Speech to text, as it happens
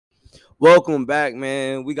Welcome back,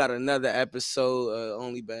 man. We got another episode of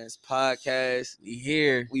Only Bands Podcast.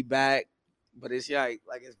 We back, but it's like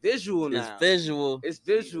it's visual now. It's visual. It's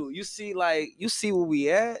visual. You see where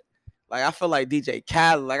we at. Like I feel like DJ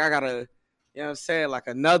Khaled. Like I gotta, you know what I'm saying? Like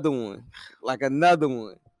another one.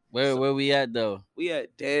 Where we at though? We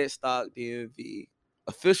at Dead Stock DMV,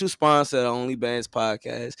 official sponsor of Only Bands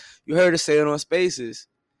Podcast. You heard us say it on Spaces.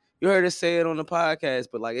 You heard us say it on the podcast,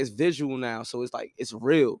 but like it's visual now, so it's like it's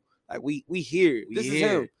real. Like we here. This is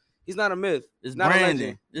him. He's not a myth. It's not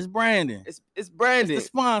Brandon. It's Brandon. It's Brandon. It's the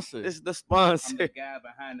sponsor. It's the sponsor. I'm the guy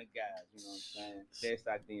behind the guys. You know what I'm saying?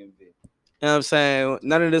 Deadstock DMV. You know what I'm saying?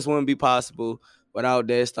 None of this wouldn't be possible without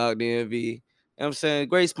Deadstock DMV. You know what I'm saying?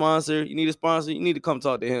 Great sponsor. You need a sponsor. You need to come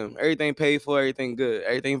talk to him. Everything paid for. Everything good.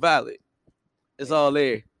 Everything valid. It's all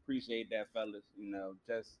there. Appreciate that, fellas. You know,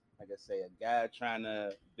 just like I say, a guy trying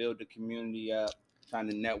to build the community up, trying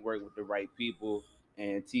to network with the right people.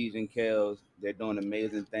 And Teej and Kels, they're doing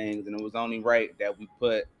amazing things. And it was only right that we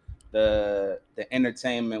put the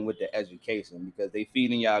entertainment with the education, because they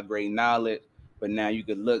feeding y'all great knowledge, but now you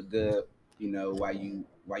could look good, you know, while you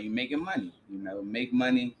making money. You know, make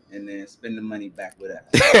money and then spend the money back with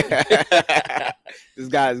us. This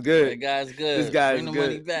guy's good. This guy's Bring the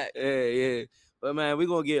money back. Yeah. But man, we're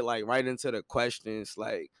gonna get like right into the questions.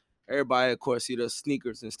 Like everybody, of course, see the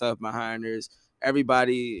sneakers and stuff behind us.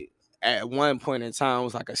 Everybody at one point in time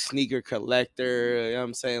was like a sneaker collector. You know what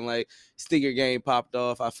I'm saying? Like sneaker game popped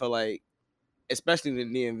off. I feel like, especially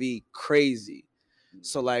in the DMV, crazy.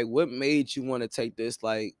 So like what made you want to take this?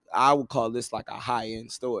 Like I would call this like a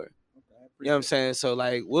high-end store. You know what I'm saying? So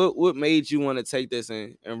like what made you want to take this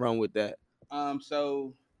and run with that?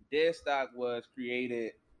 So Deadstock was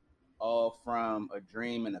created all from a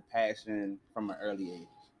dream and a passion from an early age.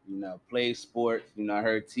 You know, play sports. You know, I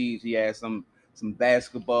heard Teej, he had some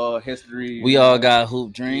basketball history. We all got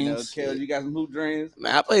hoop dreams. You know, Kels, you got some hoop dreams?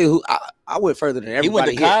 Man, I played hoop. I went further than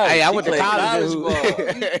everybody. He went to college. Hey, I went to played college. ball.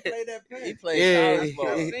 You played that play? He played college ball.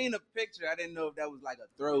 I seen a picture. I didn't know if that was like a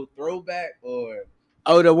throwback or.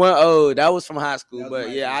 That was from high school. That was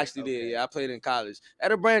But yeah, I actually did. Yeah, I played in college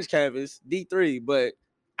at a branch campus, D3, but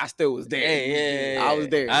I still was there. Yeah. I was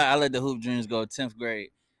there. I let the hoop dreams go 10th grade.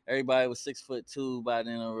 Everybody was 6'2" by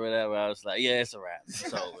then or whatever. I was like, yeah, it's a wrap.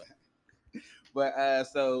 It's over. But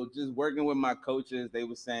so just working with my coaches, they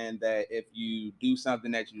were saying that if you do something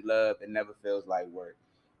that you love, it never feels like work.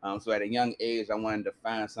 So at a young age, I wanted to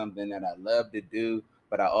find something that I love to do,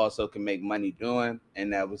 but I also can make money doing,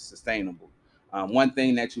 and that was sustainable. One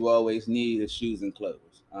thing that you always need is shoes and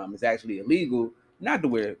clothes. It's actually illegal not to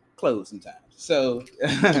wear clothes sometimes. So,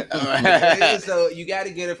 so you got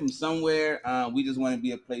to get it from somewhere. We just want to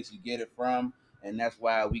be a place you get it from. And that's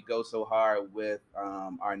why we go so hard with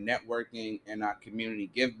our networking and our community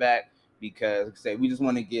give back, because like I say, we just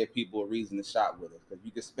want to give people a reason to shop with us. Because you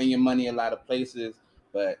can spend your money a lot of places,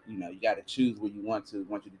 but you know, you got to choose where you want to.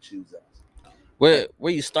 Want you to choose us. Where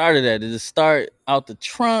you started at? Did it start out the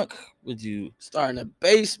trunk? Would you start in the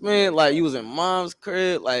basement? Like you was in mom's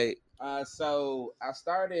crib? Like so I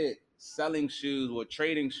started selling shoes or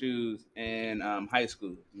trading shoes in high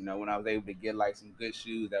school. You know, when I was able to get like some good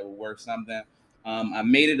shoes that were worth something. I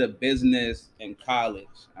made it a business in college.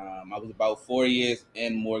 I was about 4 years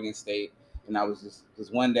in Morgan State, and I was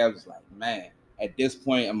just one day I was like, man, at this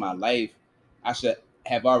point in my life, I should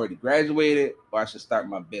have already graduated or I should start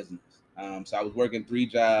my business. So I was working 3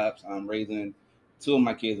 jobs, raising 2 of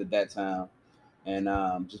my kids at that time, and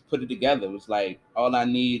just put it together. It was like all I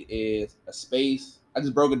need is a space. I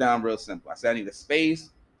just broke it down real simple. I said I need a space,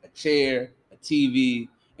 a chair, a TV,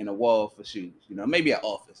 and a wall for shoes. You know, maybe an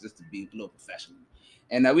office just to be a little professional.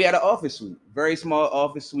 And we had an office suite, very small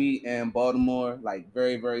office suite in Baltimore, like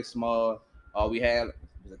very, very small. All we had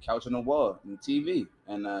was a couch on the wall and a TV,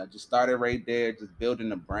 and just started right there, just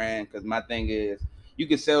building a brand. Because my thing is, you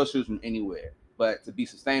can sell shoes from anywhere, but to be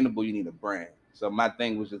sustainable, you need a brand. So my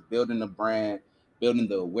thing was just building a brand, building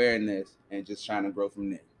the awareness, and just trying to grow from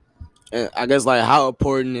there. And I guess like how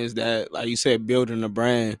important is that? Like you said, building a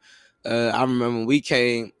brand. I remember when we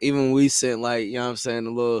came, even we sent like, you know what I'm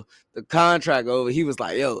saying, the contract over, he was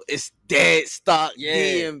like, yo, it's Dead Stock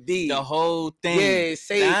DMV. The whole thing. Yeah,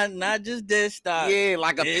 say not just Dead Stock. Yeah,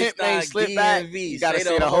 like a pimp name slip DMV. back. You gotta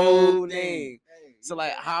say the whole name. So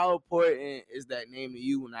like how important is that name to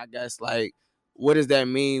you? And I guess like what does that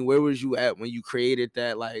mean? Where was you at when you created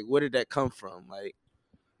that? Like where did that come from? Like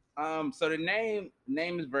so the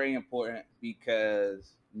name is very important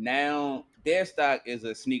because now Deadstock is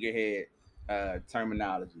a sneakerhead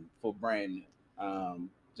terminology for brand new.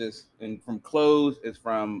 Just and from clothes is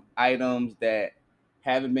from items that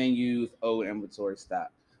haven't been used, old inventory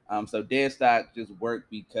stock. So Dead Stock just worked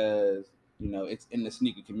because it's in the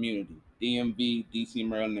sneaker community, DMV, DC,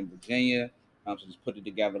 Maryland, and Virginia. So just put it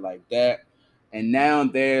together like that, and now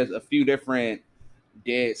there's a few different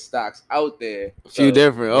Dead Stocks out there. A few So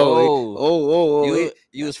different. Whoa. He,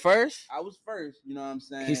 You was first? I was first. You know what I'm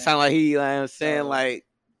saying? he sound like he, I'm saying, So- like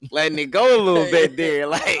letting it go a little bit there.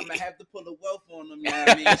 I'm Like, gonna have to pull a wealth on them. You know what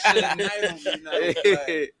I mean? Suge Knight 'em, but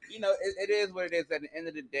it is what it is. At the end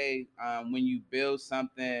of the day, when you build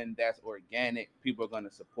something that's organic, people are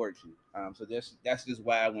gonna support you. So that's just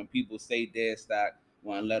why when people say Dead Stock, I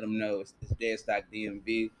want to let them know it's Dead Stock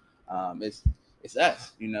DMV. It's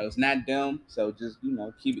us. It's not them. So just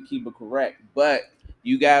keep it correct. But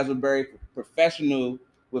you guys were very professional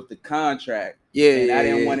with the contract, yeah, and I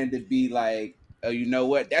didn't yeah. want it to be like, oh, you know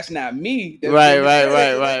what? That's not me. That's Right, Business right,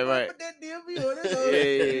 Credit. right, So right. Put that DMV on it.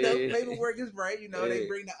 So, Yeah. paperwork is right. They Yeah.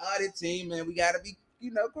 bring the audit team, and we gotta be,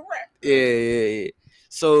 correct. Yeah.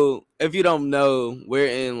 So if you don't know, we're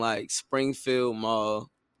in like Springfield Mall.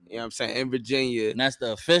 You know what I'm saying? In Virginia. And that's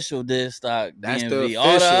the official Dead Stock That's DMV. the All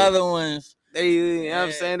the official. other ones, They, you know what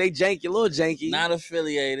I'm saying? They janky, a little janky. not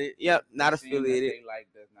affiliated. Yep, not It seems that affiliated. They like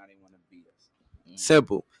this, now they want to beat us.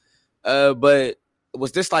 Simple. But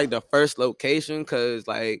was this like the first location? Cause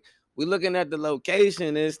like we looking at the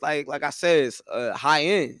location, it's like I said, it's high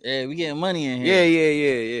end. Yeah, we getting money in Yeah,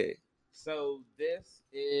 here. yeah. So this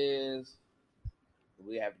is,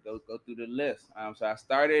 we have to go through the list. So I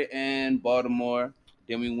started in Baltimore,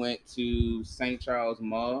 then we went to St. Charles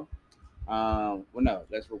Mall. Well, no,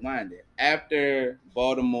 let's rewind it. After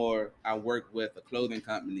Baltimore, I worked with a clothing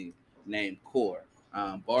company named Core.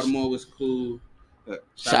 Baltimore was cool.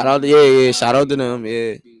 Shout out to shout out to them,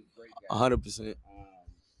 yeah. Great guy. 100%.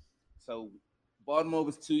 So Baltimore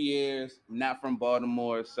was 2 years, not from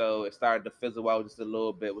Baltimore, so it started to fizzle out just a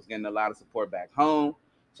little bit. Was getting a lot of support back home,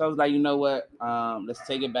 so I was like, you know what? Let's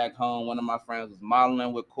take it back home. One of my friends was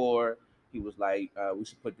modeling with Core. He was like, we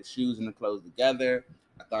should put the shoes and the clothes together.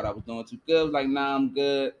 I thought I was doing too good. I was like, nah, I'm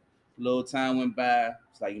good. A little time went by.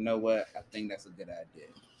 It's like, you know what? I think that's a good idea.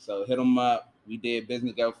 So hit him up. We did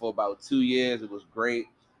business together for about 2 years. It was great.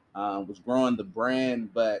 Was growing the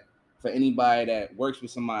brand, but for anybody that works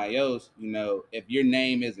with somebody else, if your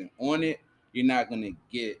name isn't on it, you're not gonna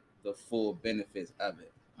get the full benefits of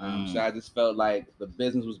it. So I just felt like the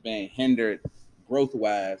business was being hindered growth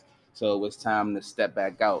wise, so it was time to step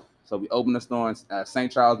back out. So we opened a store in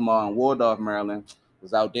St. Charles Mall in Waldorf, Maryland.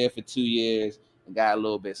 Was out there for 2 years and got a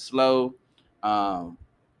little bit slow.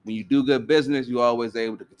 When you do good business, you're always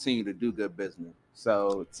able to continue to do good business.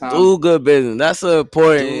 So do good business. That's a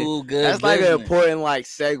important. Do good that's like business. an important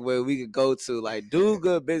segue we could go to. Like do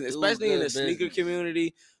good business, Do especially in the good sneaker business.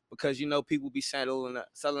 community, because people be selling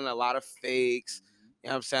a lot of fakes. You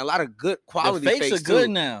know what I'm saying? A lot of good quality The fakes are good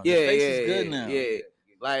too. now. Yeah, The fakes yeah, is good now. Yeah.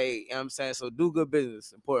 Like, you know what I'm saying? So do good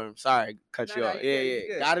business. Important. Sorry, cut you off.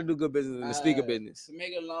 Yeah. Gotta do good business in the sneaker business. To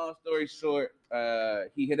make a long story short,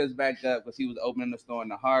 he hit us back up because he was opening the store in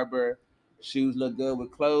the harbor. Shoes look good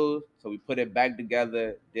with clothes, so we put it back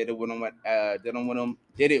together. Did it with him.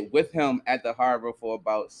 Did it with him at the harbor for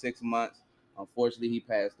about 6 months. Unfortunately, he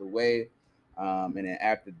passed away. And then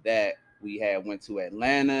after that, we went to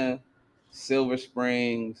Atlanta, Silver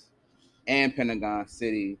Springs, and Pentagon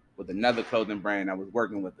City with another clothing brand that was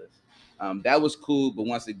working with us. That was cool, but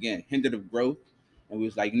once again, hindered of growth. And we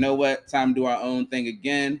was like, you know what? Time to do our own thing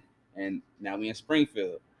again. And now we in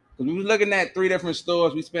Springfield. Because we was looking at 3 different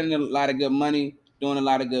stores. We spending a lot of good money, doing a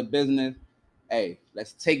lot of good business. Hey,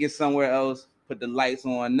 let's take it somewhere else, put the lights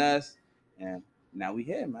on us. And now we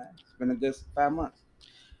here, man. It's been a good 5 months.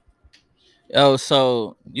 Yo,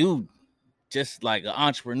 so you just like an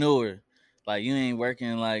entrepreneur. Like you ain't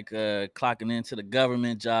working like clocking into the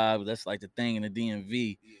government job. That's like the thing in the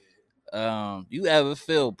DMV. You ever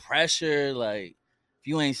feel pressure like if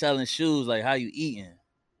you ain't selling shoes, like how you eating?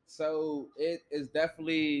 So it is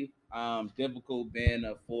definitely difficult being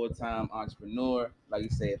a full-time entrepreneur. Like you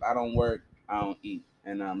say, if I don't work, I don't eat.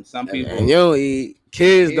 And some people, and you don't eat.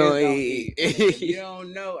 Kids don't eat. If you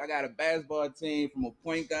don't know, I got a basketball team from a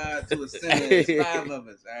point guard to a center. It's 5 of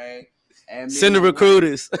us, all right? And Send the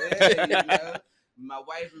recruiters. My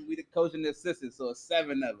wife and we the coach and the assistant, so it's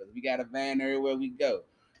 7 of us. We got a van everywhere we go.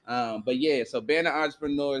 But yeah, so being an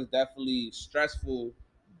entrepreneur is definitely stressful,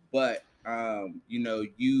 but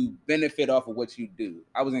you benefit off of what you do.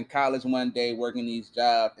 I was in college one day working these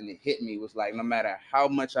jobs, and it hit me. It was like, no matter how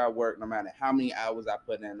much I work, no matter how many hours I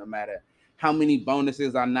put in, no matter how many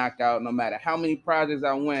bonuses I knock out, no matter how many projects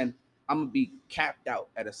I win, I'm gonna be capped out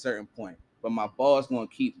at a certain point. But my boss gonna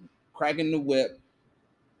keep cracking the whip.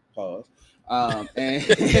 Pause. And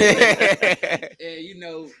you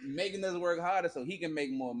know, making us work harder so he can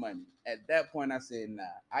make more money. At that point, I said, nah,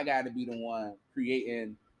 I got to be the one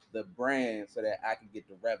creating the brand so that I can get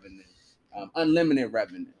the revenue, unlimited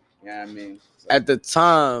revenue. You know what I mean? So, At the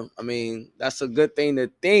time, I mean, that's a good thing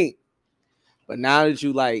to think. But now that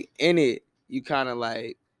you like in it, you kind of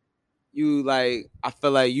like you like I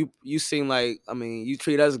feel like you seem like I mean you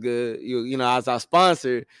treat us good you know as our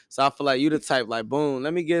sponsor, so I feel like you the type like boom,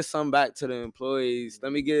 let me get some back to the employees,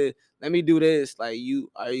 let me do this, like you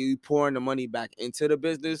pouring the money back into the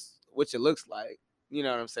business, which it looks like, you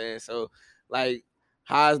know what I'm saying? So like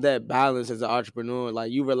how's that balance as an entrepreneur,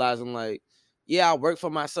 like you realizing like yeah I work for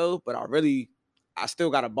myself but I still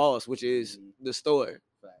got a boss, which is the store,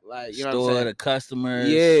 like you know what I'm Store, saying, the customers.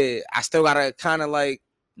 yeah I still gotta kind of like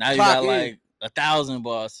Now you clock got in. like 1,000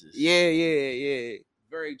 bosses. Yeah.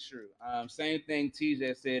 very true. Same thing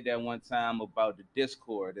TJ said that one time about the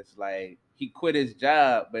Discord. It's like he quit his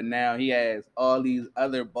job, but now he has all these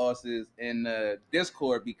other bosses in the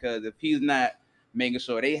Discord because if he's not making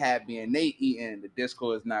sure they happy and they eating, the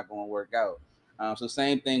Discord is not going to work out. So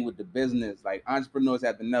same thing with the business. Like entrepreneurs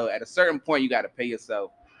have to know at a certain point you got to pay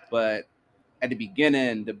yourself, but at the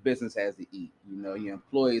beginning, the business has to eat. You know, your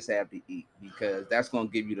employees have to eat because that's gonna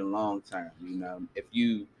give you the long term. You know, if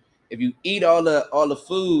you eat all the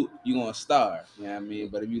food, you're gonna starve. You know what I mean?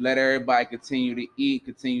 But if you let everybody continue to eat,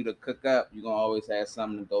 continue to cook up, you're gonna always have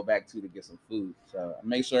something to go back to get some food. So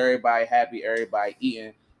make sure everybody happy, everybody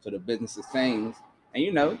eating, so the business sustains. And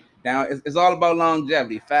you know, it's all about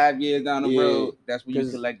longevity. 5 years down the road, that's when you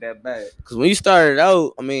collect that bag. Because when you started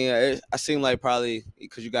out, I mean, I seem like probably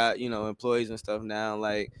because you got employees and stuff now,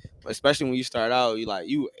 like especially when you start out,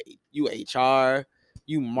 you HR,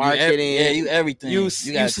 you marketing, you everything. You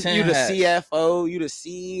got 10 you the hats. CFO, you the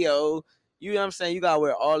CEO. You know what I'm saying? You gotta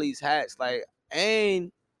wear all these hats, like,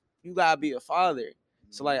 and you gotta be a father.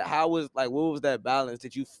 So like, what was that balance?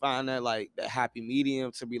 Did you find that like that happy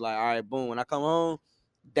medium to be like, all right, boom, when I come home,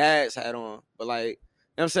 dad's hat on, but like, you know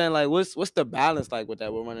what I'm saying? Like, what's the balance like with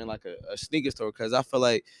that? We're running like a sneaker store, because I feel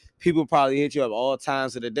like people probably hit you up all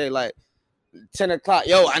times of the day, like 10 o'clock.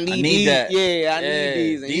 Yo, I need these. That. Yeah, I need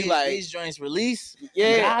these. And you like these joints release.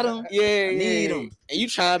 Yeah, got them. Yeah, I need them. And you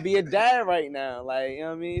trying to be a dad right now, like, you know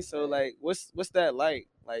what I mean? So like, what's that like?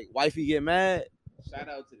 Like, wifey get mad? Shout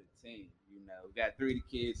out to the team. You know, we got 3 of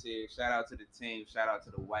the kids here. Shout out to the team. Shout out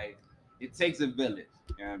to the wife. It takes a village.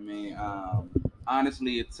 You know what I mean?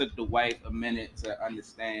 Honestly, it took the wife a minute to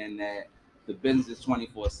understand that the business is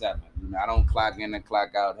 24/7. You know, I don't clock in and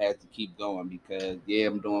clock out. Has to keep going because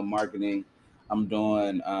I'm doing marketing, I'm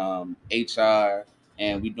doing HR,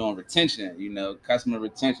 and we doing retention. You know, customer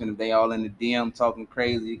retention. If they all in the DM talking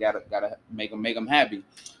crazy, you gotta make them happy.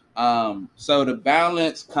 So the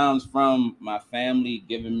balance comes from my family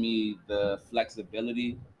giving me the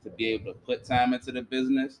flexibility to be able to put time into the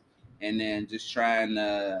business, and then just trying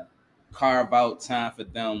to carve out time for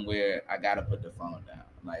them where I gotta put the phone down.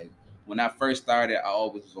 Like when I first started, I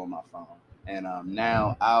always was on my phone, and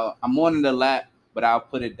now I'm on it a lot, but I'll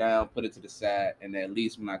put it down, put it to the side, and at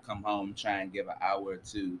least when I come home, try and give an hour or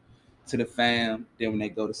two to the fam. Then when they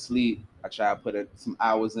go to sleep, I try to put some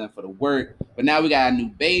hours in for the work. But now we got a new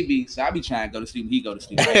baby, so I be trying to go to sleep when he go to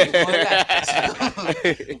sleep.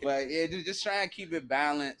 But yeah, just try and keep it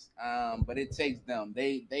balanced. But it takes them.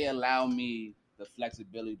 They allow me the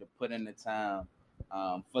flexibility to put in the time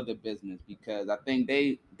for the business because I think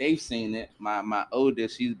they've seen it. My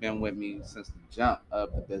oldest, she's been with me since the jump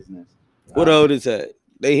of the business. What old is that?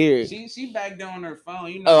 They hear it. She back there on her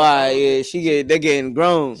phone. You know. Oh, yeah. They're getting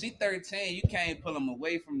grown. She 13. You can't pull them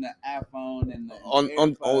away from the iPhone and the on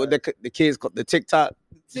the kids the TikTok.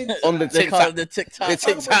 On the TikTok. They call it the TikTok.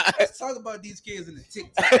 Let's talk about these kids in the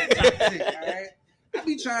TikTok. All right. I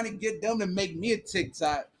be trying to get them to make me a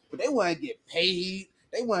TikTok, but they want to get paid.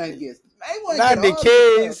 They want to get. Not the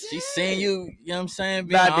kids. She seen you. You know what I'm saying?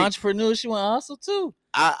 Being an entrepreneur, she want to hustle too.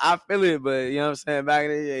 I feel it, but you know what I'm saying. Back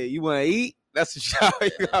in the day, you want to eat. That's what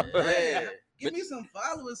you got. Give me some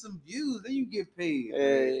followers, some views, then you get paid.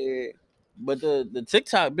 Yeah. But the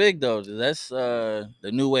TikTok big though. That's the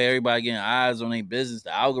new way everybody getting eyes on their business.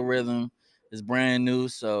 The algorithm is brand new,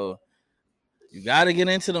 so you got to get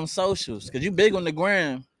into them socials because you big on the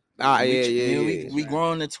gram. We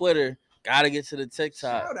growing the Twitter. Got to get to the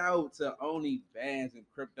TikTok. Shout out to OnlyFans and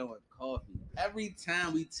Crypto and Coffee. Every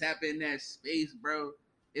time we tap in that space, bro,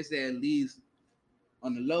 it's at least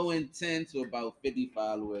on the low end 10 to about 50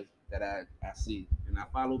 followers that I see, and I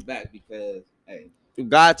follow back because hey, you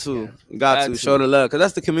got to show the love because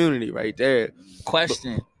that's the community right there.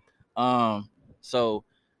 Question, so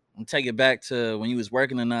I'm take it back to when you was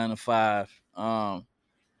working a 9 to 5.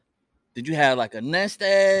 did you have like a nest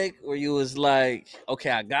egg where you was like, okay,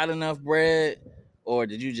 I got enough bread, or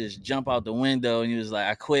did you just jump out the window and you was like,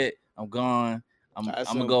 I quit, I'm gone, I'm That's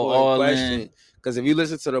an gonna go important all question. in. Because if you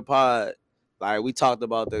listen to the pod, like we talked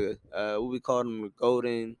about the what we call them, the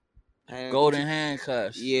golden Golden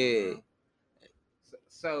handcuffs. Yeah.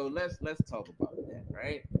 So let's talk about that,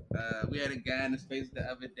 right? We had a guy in the space the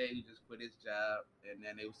other day who just quit his job, and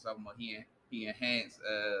then they was talking about he enhanced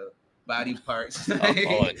body parts. Oh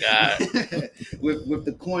my God. with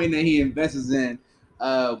the coin that he invests in.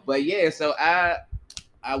 But yeah, so I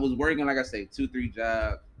was working, like I say, 2-3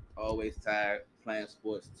 jobs, always tired, playing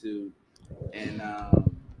sports too, and I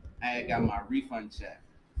had got my refund check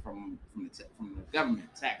from the government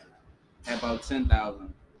taxes at about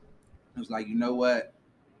 10,000. I was like, you know what?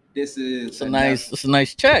 This is It's a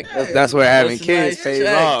nice check. That's where having That's a kids nice pays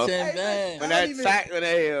check, off. 10 bands. When I that don't even- tax, when I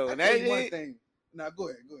that tell you one hit, thing. No, go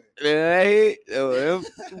ahead. that hit, them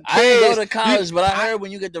I didn't go kids, to college, but I I- heard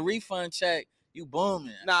when you get the refund check, you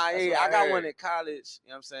booming. Nah, That's yeah, what I got heard. one in college. You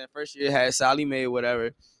know what I'm saying? First year had Sally Mae,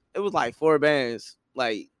 whatever. It was like 4 bands.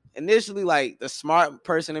 Like initially, like the smart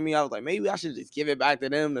person in me, I was like, maybe I should just give it back to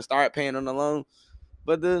them to start paying on the loan.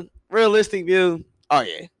 But the realistic view, oh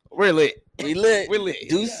yeah, we're lit. We lit. We lit.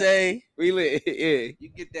 Do say We lit. Yeah. You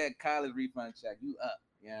get that college refund check, you up.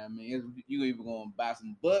 You know what I mean? You either gonna buy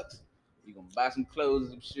some books, you gonna buy some clothes,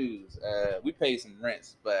 some shoes. We paid some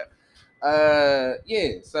rents, but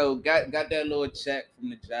yeah. So got that little check from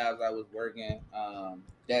the jobs I was working.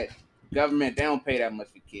 That government, they don't pay that much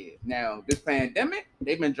for kids. Now this pandemic,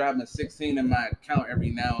 they've been dropping 16 in my account every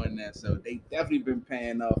now and then, so they definitely been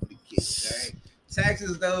paying off for the kids. Right?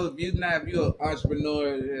 Taxes though, if you're an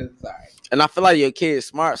entrepreneur, it's all right. And I feel like your kid's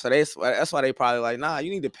smart, so that's why they probably like, nah,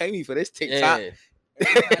 you need to pay me for this TikTok. yeah.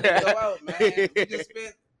 Every time they go out, man, we just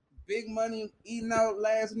spent big money eating out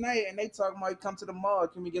last night, and they talking about come to the mall.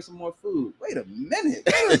 Can we get some more food? Wait a minute,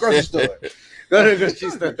 go to the grocery store. Go to the grocery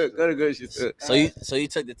store. Go to the grocery store. So you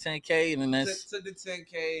took the 10K and then Took the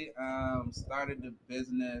 10K, started the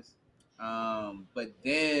business, but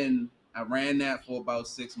then I ran that for about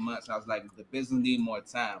 6 months. I was like, the business need more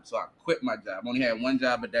time, so I quit my job. I only had one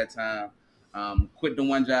job at that time. Quit the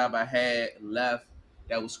one job I had, left.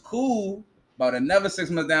 That was cool. About another 6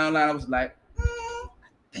 months down the line, I was like, I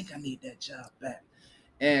think I need that job back,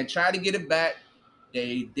 and tried to get it back.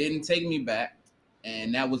 They didn't take me back,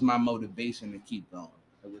 and that was my motivation to keep going.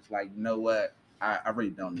 It was like, you know what? I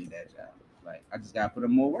really don't need that job. Like, I just gotta put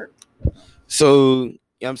in more work. So, you know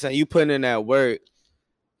what I'm saying? You putting in that work,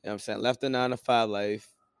 you know what I'm saying? Left the 9-to-5 life.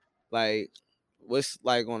 Like, what's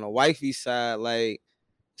like on the wifey side? Like,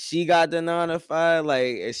 she got the 9-to-5. Like,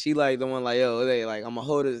 is she like the one like, yo, they like, I'm gonna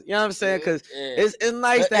hold it. You know what I'm saying? Because it's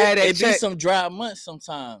nice to have that It be check. some dry months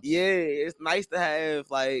sometimes. Yeah, it's nice to have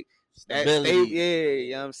like that Stability. yeah,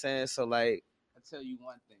 you know what I'm saying? So like, I tell you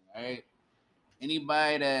one thing, all right?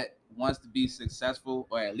 Anybody that wants to be successful,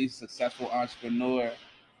 or at least successful entrepreneur,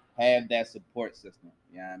 have that support system.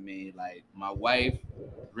 You know what I mean? Like, my wife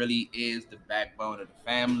really is the backbone of the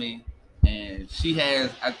family. And she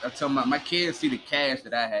has, I tell my kids see the cash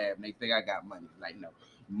that I have and they think I got money. Like, no,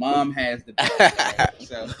 mom has the bag.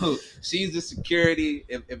 So she's the security.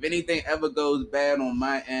 If anything ever goes bad on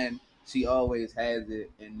my end, she always has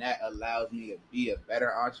it. And that allows me to be a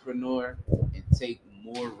better entrepreneur and take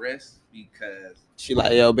more risks because she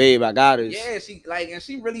like, yo, babe, I got it. yeah, she like, and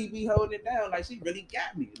she really be holding it down. Like, she really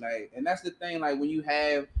got me. Like, and that's the thing. Like, when you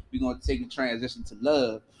have, we're gonna take a transition to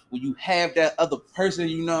love. When you have that other person,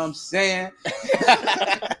 you know what I'm saying?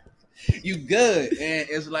 You good, and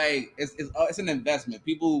it's like it's an investment.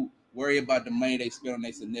 People worry about the money they spend on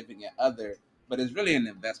their significant other, but it's really an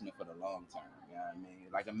investment for the long term. You know what I mean?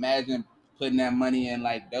 Like, imagine putting that money in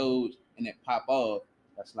like Doge and it pop off.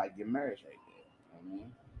 That's like your marriage right there. You know what I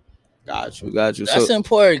mean? Got you. That's So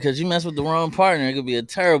important because you mess with the wrong partner, it could be a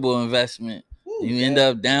terrible investment. Woo, You end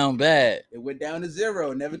up down bad. It went down to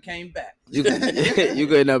zero, never came back. you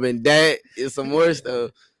could end up in debt and some more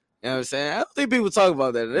stuff. You know what I'm saying? I don't think people talk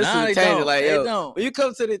about that. This Nah, is they a tangent. don't. Like, They yo, don't. when you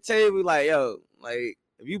come to the table, like, yo, like,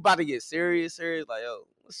 if you about to get serious, like, yo,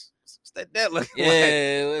 what's that debt look like?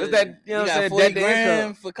 Yeah, What's that? You know what I'm got saying? 40 Debt to grand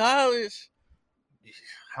income. for college.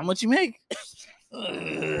 How much you make?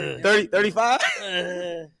 30, 35?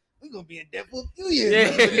 We're gonna be in debt for a few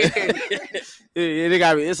years. Yeah, they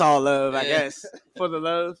got me. It's all love, I Yeah. guess. For the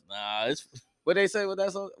love. Nah, What they say?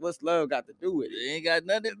 What's love got to do with it? it ain't got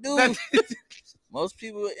nothing to do with it. Most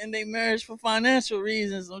people in their marriage for financial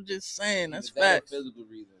reasons. I'm just saying, that's facts. Physical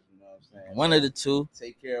reasons, you know what I'm saying? One of the two.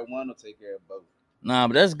 Take care of one or take care of both. Nah,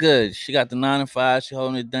 but that's good. She got the 9-to-5. She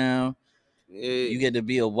holding it down. Yeah. You get to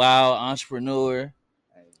be a wild entrepreneur.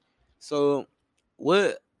 Hey, So,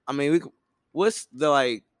 what I mean, what's the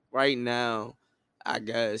like right now? I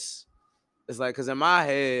guess it's like because in my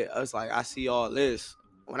head, it's like I see all this.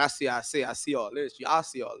 When I see all this. Y'all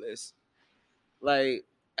see all this. Like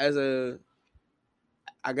as a,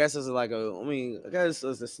 I guess it's like a. I mean, I guess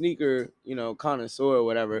as a sneaker, connoisseur or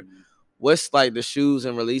whatever. What's like the shoes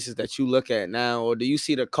and releases that you look at now, or do you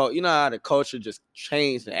see the you know how the culture just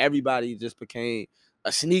changed and everybody just became a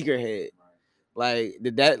sneakerhead? Like,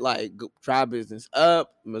 did that like drive business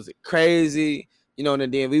up? Was it crazy? In the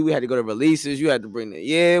DMV, we had to go to releases. You had to bring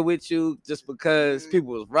the with you just because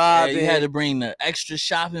people was robbing. Yeah, you had to bring the extra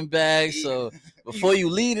shopping bag. So before you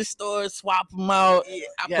leave the store, swap them out. Yeah,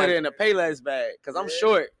 I put it in a Payless bag because I'm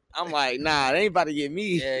short. I'm like, nah, they ain't about to get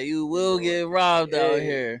me. Yeah, you will get robbed out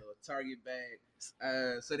here. Target bag.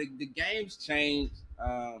 So the game's changed.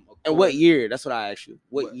 And what year? That's what I asked you.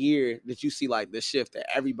 What year did you see like the shift that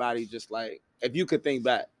everybody just like, if you could think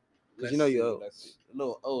back, because you're old. A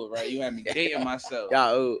little old, right? You had me dating myself.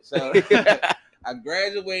 Y'all old. So I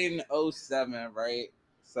graduated in 07, right?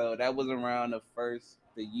 So that was around the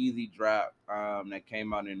Yeezy drop that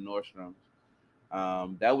came out in Nordstrom.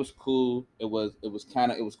 That was cool. It was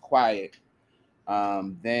quiet.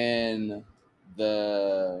 Then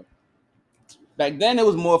back then it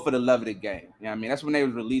was more for the love of the game. You know what I mean? That's when they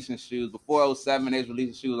was releasing shoes. Before 07, they was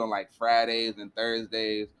releasing shoes on like Fridays and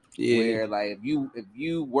Thursdays. Yeah. Where like if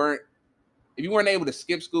you weren't able to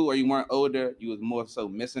skip school or you weren't older, you was more so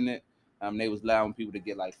missing it. They was allowing people to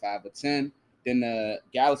get like 5 or 10. Then the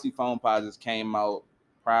Galaxy phone posits came out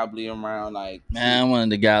probably around like. Man, I wanted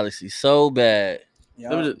the Galaxy so bad.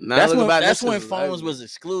 Yeah. That's when phones was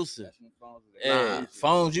exclusive.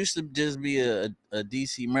 Phones used to just be a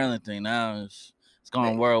DC Maryland thing. Now it's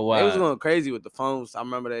going worldwide. It was going crazy with the phones. I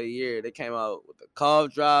remember that year they came out with the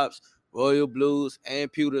Cough Drops, Royal Blues,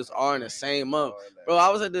 and Pewters all in the same month. Bro, I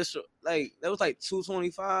was at this like that was like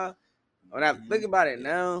 $225. When I think about it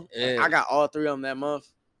now, I got all 3 of them that month.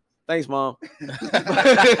 Thanks, Mom.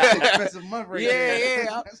 Expensive month right there.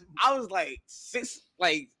 Yeah. I was like that's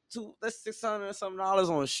 $600 something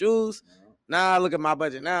on shoes. Now I look at my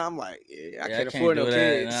budget now. I'm like, I can't afford no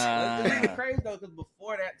kids. It's crazy though, because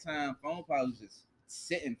before that time, phone calls was just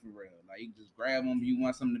sitting for real. Like you just grab them, you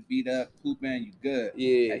want something to beat up, pooping, you good.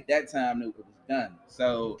 Yeah. At that time, it was done.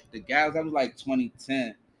 So the Galaxy, that was like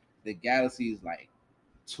 2010. The Galaxy is like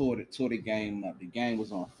tore the game up. The game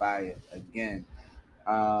was on fire again.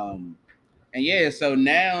 And yeah, so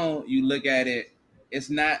now you look at it, it's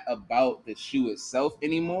not about the shoe itself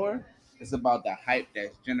anymore. It's about the hype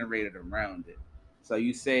that's generated around it. So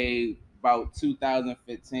you say about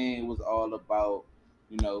 2015 was all about,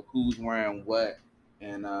 who's wearing what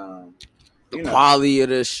and the quality of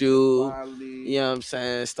the shoe. You know what I'm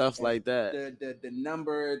saying? Stuff like that. The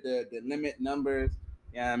number, the limit numbers.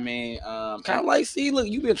 Yeah, I mean, kind of like, see, look,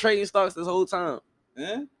 you've been trading stocks this whole time.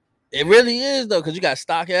 Huh? It really is though, because you got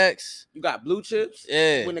StockX, you got blue chips.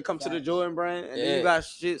 Yeah. When it comes to the Jordan brand, and then you got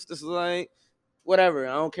shits. This is like whatever.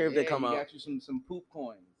 I don't care if they come out. You got you some poop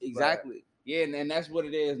coins. Exactly. Yeah, and that's what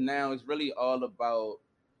it is now. It's really all about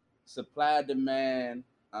supply, demand,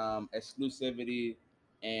 exclusivity,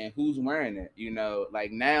 and who's wearing it.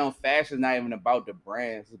 Like now, fashion is not even about the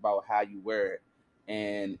brand; it's about how you wear it.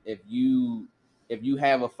 And if you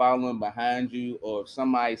have a following behind you, or if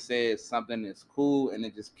somebody says something is cool and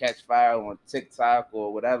it just catch fire on TikTok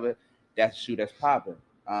or whatever, that's the shoe that's popping.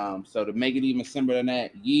 So to make it even simpler than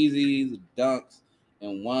that, Yeezys, Dunks,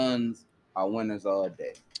 and ones are winners all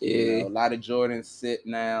day. Yeah. A lot of Jordans sit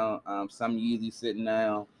now. Some Yeezys sit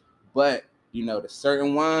now, but the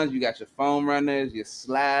certain ones, you got your foam runners, your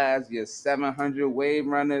slides, your 700 wave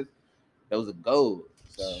runners. Those are gold.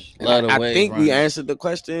 So I think we answered the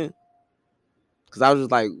question. Cause I was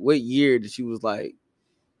just like, what year that she was like?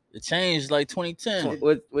 It changed like 2010.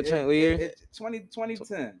 What year? 2010.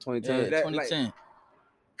 2010. Yeah, 2010.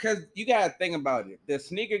 Cause you gotta think about it. The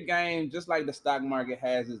sneaker game, just like the stock market,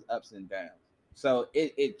 has its ups and downs. So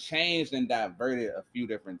it changed and diverted a few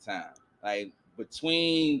different times. Like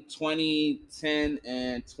between 2010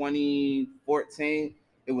 and 2014,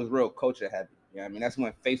 it was real culture heavy. I mean, that's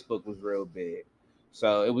when Facebook was real big.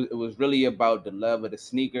 So it was really about the love of the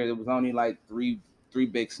sneaker. It was only like three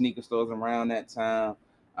big sneaker stores around that time.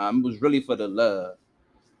 It was really for the love.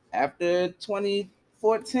 After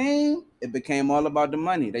 2014, it became all about the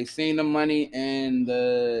money. They seen the money in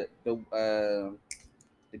the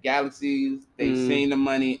Galaxies. They seen the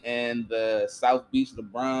money in the South Beach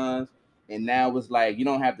LeBrons. And now it's like, you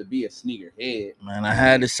don't have to be a sneaker head. Man, I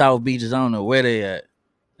had the South Beaches. I don't know where they at.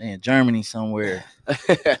 They in Germany somewhere.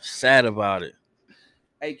 Sad about it.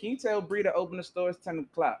 Hey, can you tell Bree to open the store? It's 10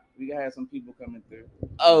 o'clock. We gotta have some people coming through.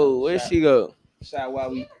 Oh, where'd she go? shot while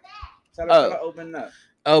we tell Oh. her open up.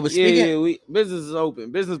 Oh, but speaking we business is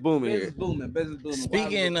open. Business booming Business here. booming, business booming.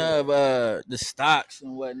 speaking of the stocks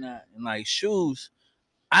and whatnot and like shoes,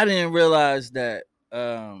 I didn't realize that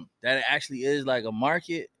that it actually is like a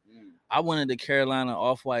market. I wanted the Carolina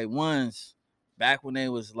Off-White ones back when they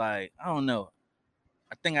was like, I don't know.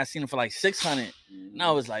 I think I seen them for like 600. And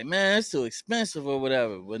I was like, man, it's too expensive or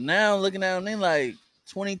whatever. But now looking at them, they like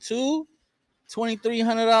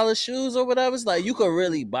 $2,300 shoes or whatever. It's like you could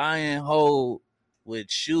really buy and hold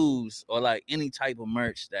with shoes or like any type of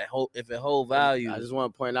merch that if it hold value. I just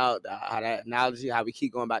want to point out how that analogy, how we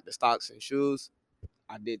keep going back to stocks and shoes.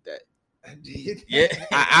 I did that. Yeah.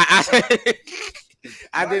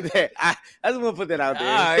 I did that. I just want to put that out there.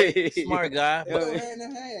 All right, smart guy.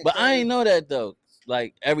 But I ain't know that though.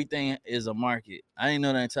 Like everything is a market. I didn't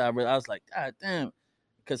know that until I was like, God damn,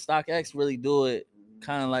 because StockX really do it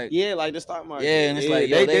kind of like like the stock market. Yeah, and it's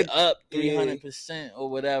like they up 300%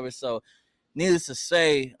 or whatever. So, needless to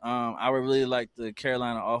say, I would really like the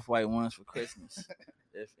Carolina Off-White ones for Christmas.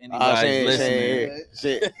 If anybody's listening,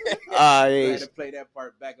 shit. I had to play that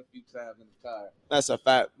part back a few times in the car. That's a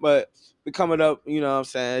fact. But we coming up, you know what I'm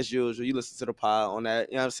saying, as usual. You listen to the pod on that,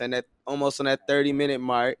 you know what I'm saying, that almost on that 30-minute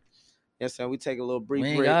mark. You know what I'm saying? We take a little brief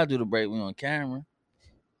break. We ain't gotta do the break. We on camera.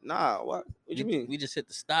 Nah, what you mean? We just hit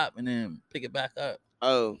the stop and then pick it back up.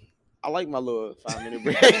 Oh, I like my little 5-minute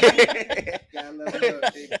break.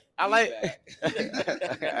 I like.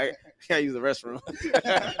 I gotta use the restroom.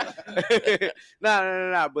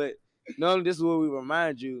 Nah. But no, this is what we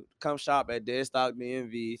remind you: come shop at Dead Stock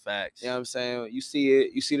DMV. Facts. You know what I'm saying? You see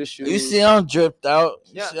it. You see the shoes. You see I'm dripped out.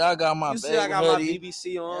 Yeah. You see I got my. You see I got hoodie. my BBC on.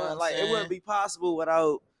 You know like it wouldn't be possible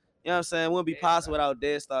without. You know what I'm saying? It wouldn't be possible without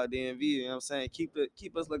Dead Stock DMV. You know what I'm saying? Keep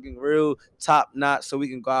us looking real top notch so we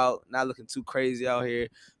can go out not looking too crazy out here.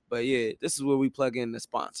 But yeah, this is where we plug in the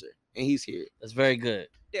sponsor, and he's here. That's very good.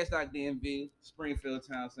 Dead Stock DMV, Springfield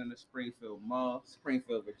Town Center, Springfield Mall,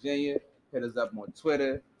 Springfield, Virginia. Hit us up on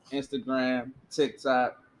Twitter, Instagram,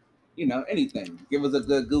 TikTok, you know, anything. Give us a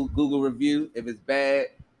good Google review. If it's bad,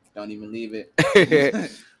 don't even leave it.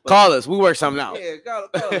 Call us. We work something out. Yeah, call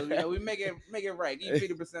us. You know, we make it right. Give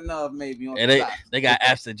 50% off maybe on they got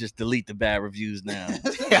apps that just delete the bad reviews now.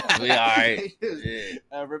 We all right.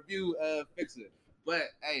 Yeah. Review fixer. But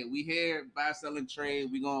hey, we here, buy, sell, and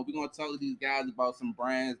trade. We're gonna talk to these guys about some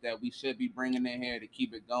brands that we should be bringing in here to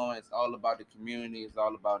keep it going. It's all about the community. It's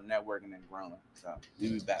all about networking and growing. So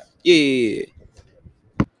we'll be back. Yeah.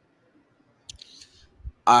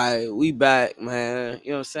 All right, we back, man.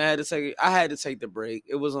 You know what I'm saying? I had to take the break.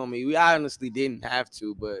 It was on me. We honestly didn't have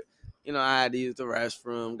to, but you know, I had to use the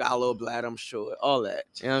restroom, got a little bladder, I'm sure, all that.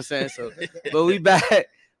 You know what I'm saying? So, but we back.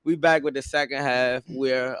 We back with the second half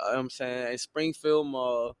where I'm saying in Springfield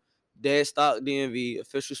Mall, Dead Stock DMV,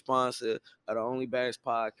 official sponsor of the Only Bags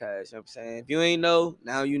podcast. You know what I'm saying? If you ain't know,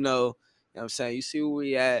 now you know. You know what I'm saying? You see where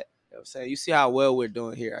we at. You know what I'm saying? You see how well we're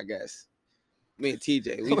doing here, I guess. Me and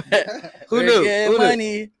TJ. Who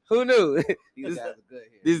knew? Who knew? These guys are good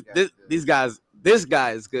here. This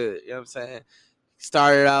guy is good. You know what I'm saying?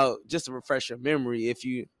 Started out, just to refresh your memory,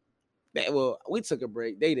 well, we took a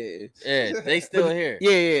break. They did. Yeah, they still here.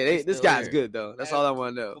 Yeah. This guy's good though. That's all I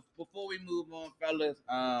want to know. Before we move on, fellas,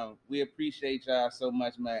 we appreciate y'all so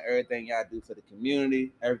much, man. Everything y'all do for the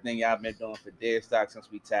community, everything y'all been doing for Dead Stock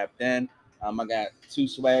since we tapped in. I got 2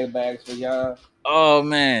 swag bags for y'all. Oh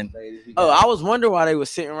man. I was wondering why they were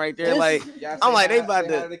sitting right there. Like I'm like, they about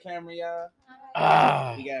to the camera,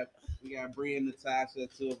 y'all. We got Bree and Natasha,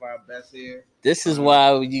 2 of our best here. This is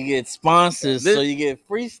why you get sponsors, so you get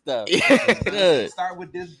free stuff. Good. Start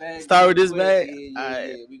with this bag. Start with this bag. Yeah, all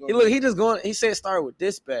right. He said start with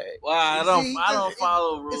this bag. Wow, I don't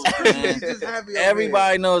follow rules, man.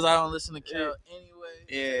 Everybody knows I don't listen to Kel anyway.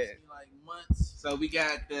 Yeah. Like months. So we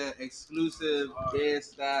got the exclusive Dead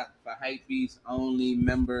Stock for Hypebeast only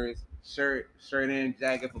members shirt and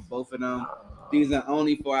jacket for both of them. These are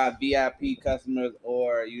only for our VIP customers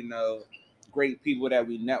or, you know, great people that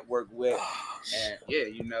we network with. And yeah,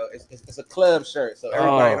 you know, it's a club shirt. So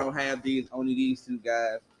everybody don't have these, only these 2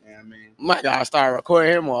 guys. You know what I mean? My God, start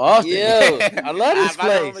recording here more often. Yo, I love this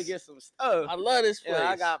place. I get some stuff. I love this place.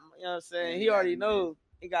 I got, you know what I'm saying? He already knows.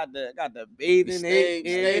 He got the bathing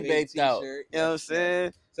stay baked out. You know what I'm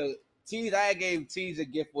saying? So I gave Teej a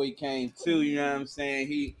gift before he came too. You know what I'm saying?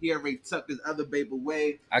 He already tucked his other bait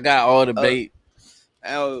away. I got all the bait.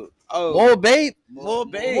 More bait. More.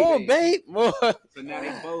 So now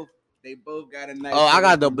they both got a nice. Oh, I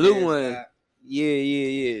got the blue one.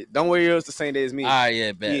 Yeah. Don't worry, it's the same day as me. All right,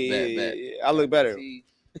 yeah, bet. Yeah. I look better. He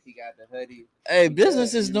got the hoodie. Hey,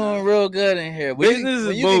 business is doing real good in here. Business is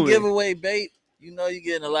booming. You can give away bait. You know you're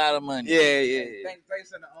getting a lot of money. Yeah. Thanks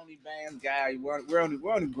to the OnlyFans guy. We're only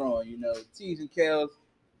growing. You know, T's and Kels.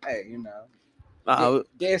 Hey, you know,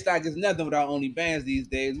 Dead Stock is nothing without OnlyFans these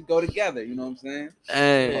days. We go together. You know what I'm saying?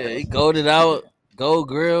 Yeah, he golded out, Gold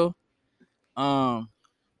Grill.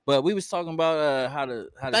 But we was talking about how the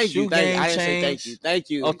shoe game I didn't say changed. thank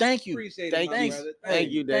you. Oh, thank you. Appreciate Thank it, my you. brother.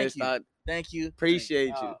 Thank you, Dead Thank you. Stock. Thank you. Appreciate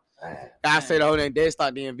you. Oh, I man. say the whole name Dead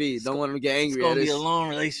Stock DMV. It's Don't want them to get It's angry gonna at be us. a long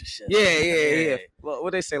relationship. Yeah. Well,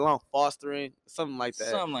 what they say, long fostering, something like that.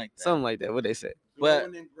 Something like that. What they say.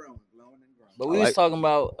 Glowing and growing. But we was talking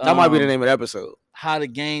about that might be the name of the episode. How the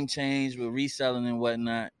game changed with reselling and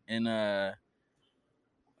whatnot. And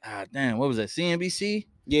damn, what was that? CNBC?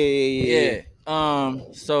 Yeah.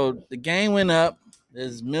 So the game went up.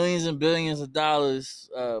 There's millions and billions of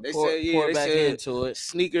dollars poured back into it.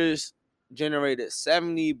 Sneakers generated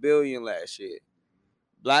 $70 billion last year.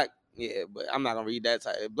 But I'm not gonna read that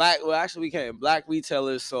title. We can't. Black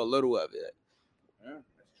retailers saw little of it. Yeah,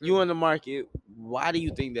 you in the market. Why do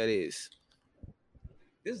you think that is?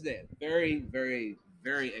 This is a very, very,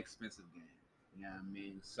 very expensive game. You know what I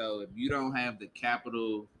mean? So if you don't have the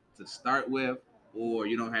capital to start with, or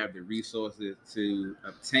you don't have the resources to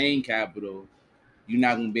obtain capital, you're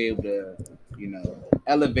not gonna be able to,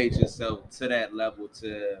 elevate yourself to that level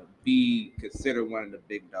to be considered one of the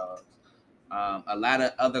big dogs. A lot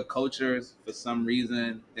of other cultures, for some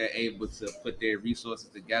reason, they're able to put their resources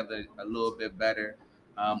together a little bit better,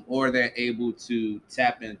 or they're able to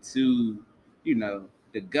tap into,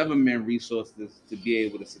 the government resources to be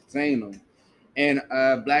able to sustain them. And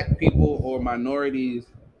black people or minorities,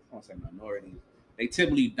 I won't say minorities, they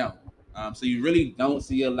typically don't. So you really don't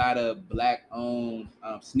see a lot of black-owned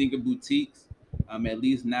sneaker boutiques. At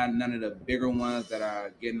least not none of the bigger ones that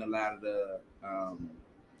are getting a lot of the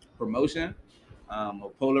promotion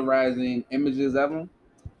or polarizing images of them.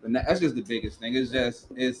 But that's just the biggest thing.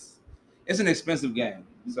 It's an expensive game.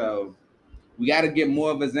 So we got to get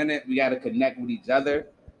more of us in it. We got to connect with each other,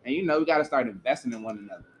 and we got to start investing in one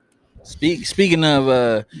another. Speaking of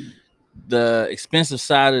the expensive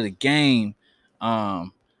side of the game, I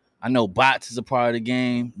know bots is a part of the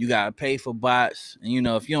game. You gotta pay for bots, and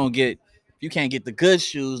if you can't get the good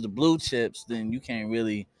shoes, the blue chips, then you can't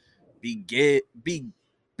really be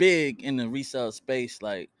big in the resale space.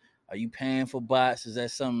 Like, are you paying for bots? Is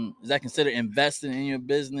that considered investing in your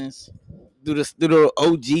business? Do the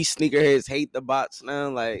OG sneakerheads hate the bots now?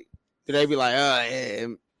 Like, do they be like, yeah,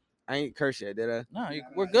 I ain't curse yet, did I? No,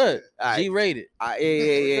 we're good. Right. G-rated.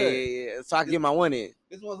 Yeah. So I can get my one in.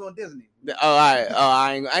 This one's on Disney. All right.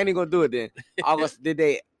 I ain't gonna do it then. Did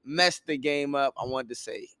they mess the game up? I wanted to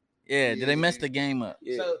say. Yeah. Did they mess the game up?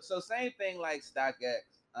 Yeah. So same thing like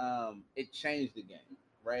StockX. It changed the game,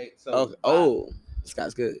 right? So this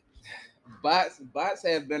guy's good. Bots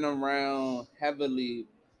have been around heavily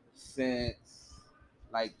since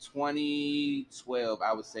like 2012,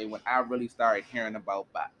 I would say, when I really started hearing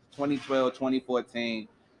about bots. 2012, 2014,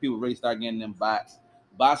 people really started getting them bots.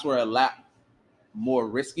 Bots were a lot more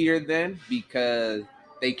riskier then because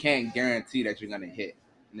they can't guarantee that you're going to hit.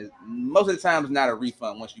 And most of the time, it's not a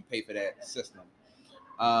refund once you pay for that system.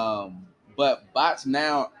 But bots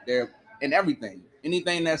now, they're in everything.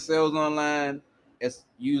 Anything that sells online, it's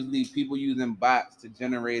usually people using bots to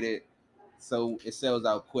generate it so it sells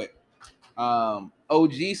out quick. OG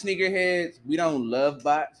sneakerheads, we don't love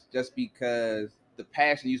bots just because the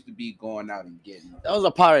passion used to be going out and getting it. That was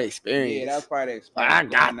a part of the experience. Yeah, that was part of the experience.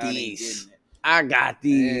 I got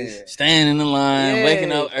these. Yeah. Standing in the line,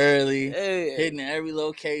 waking up early, hitting every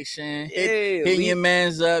location, hitting your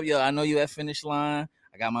mans up. Yo, I know you at finish line.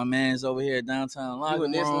 I got my mans over here downtown. You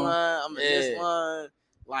in this line, I'm in this line.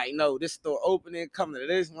 Like, no, this store opening, coming to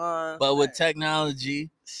this line. But with technology,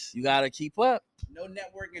 you gotta keep up. No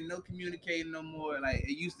networking, no communicating no more. Like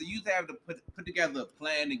you used to have to put together a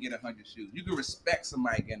plan to get 100 shoes. You can respect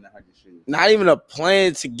somebody getting 100 shoes. Not even a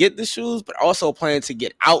plan to get the shoes, but also a plan to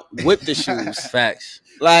get out with the shoes. Facts.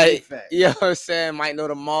 Like, you know what I'm saying? Might know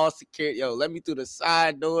the mall security. Yo, let me through the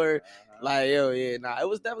side door. Like, it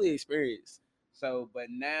was definitely an experience. So, but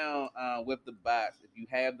now with the bots, if you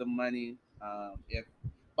have the money, if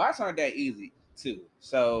bots aren't that easy too.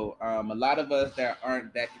 So a lot of us that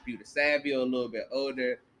aren't that computer savvy or a little bit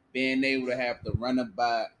older, being able to have to run a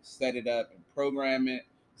bot, set it up, and program it,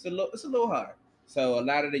 it's a little hard. So a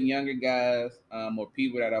lot of the younger guys or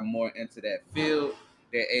people that are more into that field,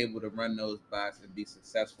 they're able to run those bots and be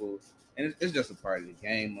successful. And it's just a part of the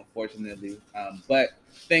game, unfortunately. But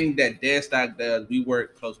thing that Dead Stock does, we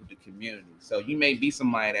work close with the community. So you may be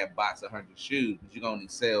somebody that buys 100 shoes, but you can only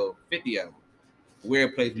sell 50 of them. We're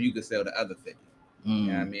a place where you can sell the other 50. You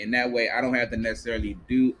know what I mean? And that way, I don't have to necessarily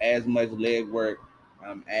do as much leg work,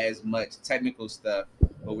 as much technical stuff,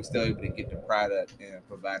 but we're still able to get the product and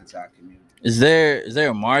provide it to our community. Is there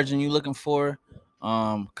a margin you looking for?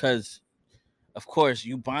 Because of course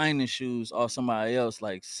you buying the shoes off somebody else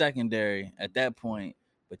like secondary at that point,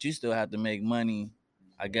 but you still have to make money.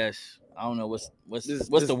 I guess I don't know what's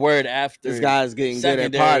the word after This guy's getting good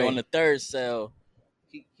at secondary partying. on the third sale.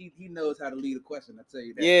 He knows how to lead a question. I tell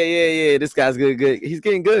you that. Yeah. This guy's good. He's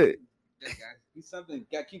getting good. This guy, he's something.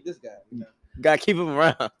 Got to keep this guy. You know? Gotta keep him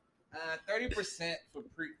around. 30% for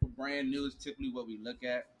brand new is typically what we look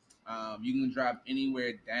at. You can drop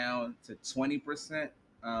anywhere down to 20%,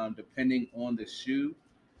 depending on the shoe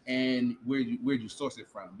and where you source it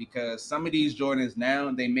from. Because some of these Jordans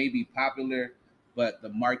now, they may be popular, but the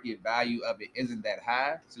market value of it isn't that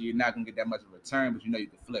high, so you're not gonna get that much of a return, but you know you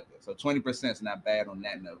can flip it. So 20% is not bad on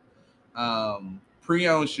that note.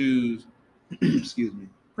 Pre-owned shoes, excuse me.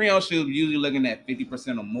 Pre-owned shoes, we're usually looking at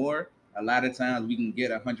 50% or more. A lot of times we can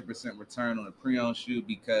get 100% return on a pre-owned shoe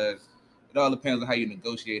because it all depends on how you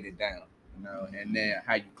negotiate it down, you know, and then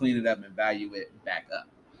how you clean it up and value it back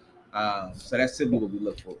up. So that's typically what we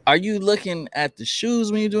look for. Are you looking at the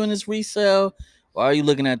shoes when you're doing this resale, or are you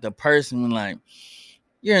looking at the person like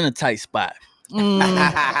you're in a tight spot?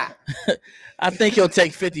 I think you'll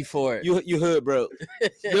take 50 for it. You hood, bro.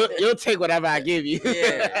 You'll take whatever I give you.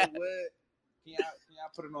 Yeah, I would. Can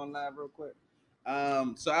y'all put it on live real quick?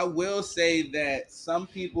 So I will say that some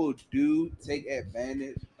people do take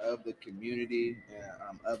advantage of the community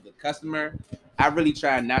and of the customer. I really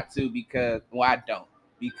try not to because I don't.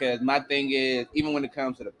 Because my thing is, even when it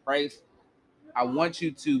comes to the price, I want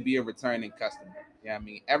you to be a returning customer. You know what I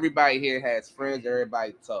mean? Everybody here has friends,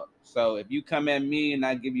 everybody talk. So if you come at me and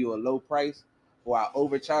I give you a low price or I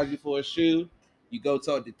overcharge you for a shoe, you go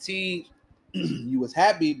talk to T, you was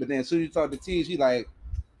happy, but then as soon as you talk to T, she like,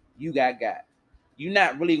 you got. You're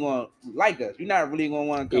not really gonna like us. You're not really gonna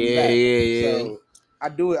want to come back. Yeah. So I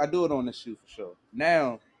do it on the shoe for sure.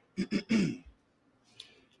 Now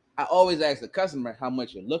I always ask the customer how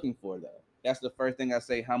much you're looking for though. That's the first thing I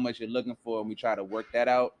say, how much you're looking for, and we try to work that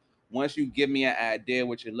out. Once you give me an idea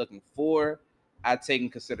what you're looking for, I take in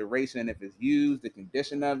consideration if it's used, the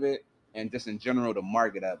condition of it, and just in general the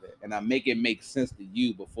market of it, and I make it make sense to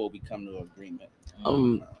you before we come to an agreement.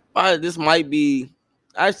 This might be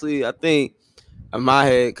actually, I think in my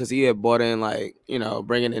head, because he had bought in like, you know,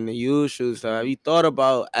 bringing in the used shoes stuff. Have you thought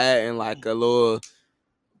about adding like a little,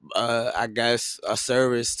 I guess, a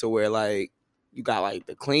service to where like you got like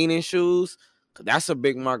the cleaning shoes? Cause that's a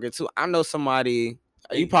big market too. I know somebody.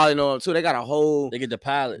 You probably know them too. They got a whole They get the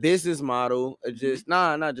pilot business model of just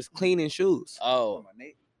just cleaning shoes. Oh,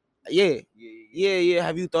 yeah.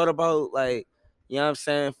 Have you thought about like, you know what I'm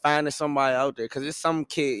saying, finding somebody out there? Cause it's some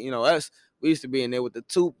kid, you know, we used to be in there with the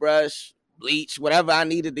toothbrush, bleach, whatever I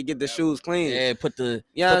needed to get the shoes clean. Yeah, put the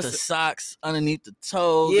socks underneath the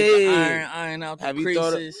toes. Yeah, get the iron out the have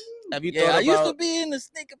creases. Have you thought about? I used to be in the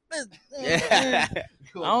sneaker business. Yeah.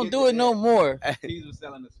 I don't do it no more. He's was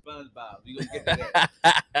selling the SpongeBob. We gonna get to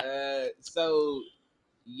that. So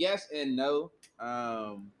yes and no.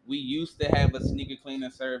 We used to have a sneaker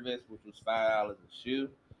cleaning service, which was $5 a shoe,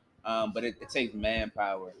 but it takes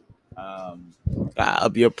manpower.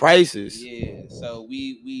 Up your prices. Yeah, so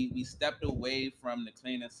we stepped away from the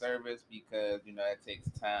cleaning service because you know it takes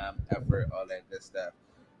time, effort, all that good stuff.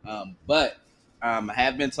 But I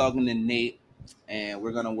have been talking to Nate, and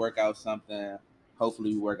we're gonna work out something.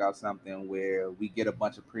 Hopefully, we work out something where we get a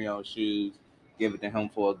bunch of pre-owned shoes, give it to him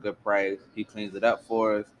for a good price. He cleans it up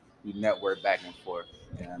for us. We network back and forth.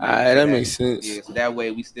 All right, that makes sense. Yeah, so that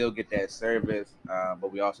way we still get that service,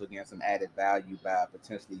 but we also get some added value by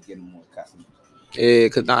potentially getting more customers. Yeah,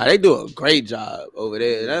 cause they do a great job over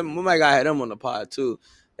there. We might got them on the pod too.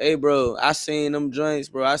 Hey, bro, I seen them joints,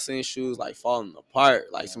 bro. I seen shoes like falling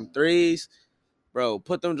apart, like some threes. Bro,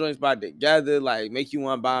 put them joints back together, like make you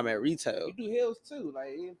want to buy them at retail. You do heels too, like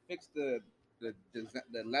you fix the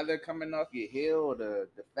leather coming off your heel or the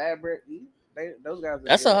fabric. Those guys.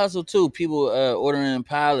 That's a hustle too. People ordering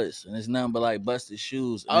pallets and it's nothing but like busted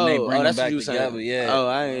shoes, and they bring them back together. Saying.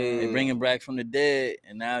 Yeah. They bring them back from the dead,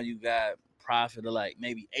 and now you got profit of like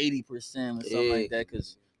maybe 80% or something like that.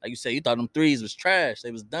 Because like you said, you thought them threes was trash.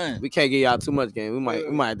 They was done. We can't get y'all too much game. We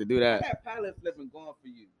might have to do that. I got pallet flipping going for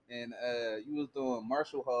you, and you was doing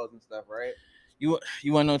Marshall hauls and stuff, right? You want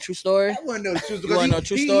to know a true story? I want to know true story. You want to know a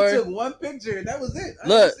true story? He took one picture and that was it.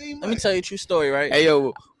 Look, let me tell you a true story, right? Hey,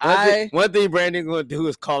 yo, one thing Brandon gonna do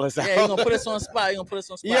is call us out. Yeah, he's gonna put us on spot.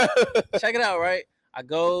 Yeah. Check it out, right? I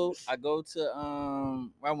go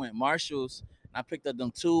to where I went, Marshalls, and I picked up them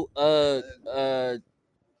two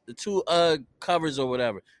the the two covers or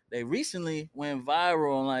whatever. They recently went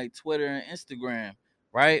viral on like Twitter and Instagram,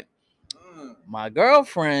 right? My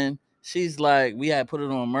girlfriend, she's like, we had put it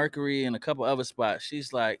on Mercury and a couple other spots.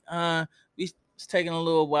 She's like, it's taking a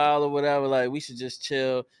little while or whatever. Like, we should just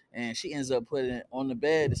chill. And she ends up putting it on the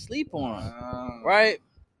bed to sleep on, right?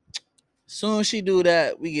 Soon as she do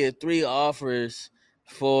that, we get 3 offers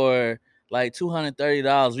for like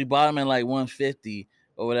 $230. We bought them at like 150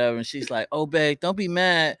 or whatever. And she's like, "Oh, babe, don't be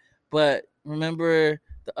mad, but remember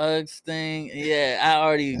the Uggs thing? Yeah, I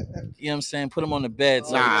already, you know what I'm saying, put them on the bed,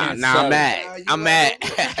 so we can't Nah, sell I'm them." mad. I'm mad.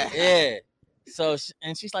 Yeah. So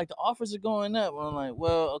and she's like, the offers are going up. I'm like,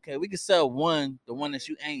 well, okay, we could sell the one that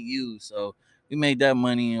you ain't used. So we made that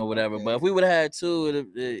money or whatever. But if we would have had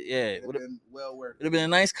 2, it would have been well worth. It'd have been a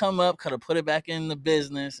nice come up. Could have put it back in the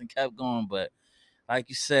business and kept going. But like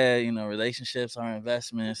you said, relationships are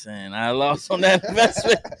investments, and I lost on that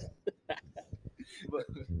investment.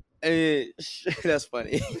 That's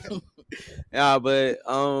funny. Yeah, but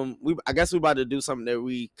I guess we about to do something that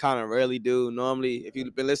we kind of rarely do. Normally, if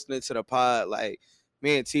you've been listening to the pod, like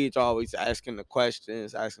me and Teach always asking the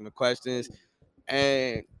questions,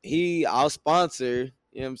 and our sponsor,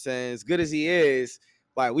 you know what I'm saying, as good as he is,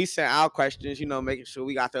 like we sent our questions, making sure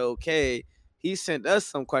we got the okay. He sent us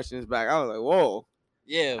some questions back. I was like, whoa.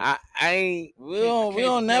 Yeah, I ain't. We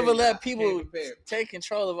don't never let people take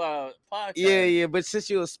control of our podcast. Yeah. But since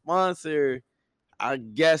you're a sponsor, I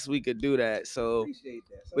guess we could do that. So Appreciate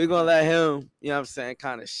that. So we're gonna let him, you know what I'm saying,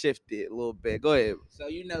 kind of shift it a little bit. Go ahead. So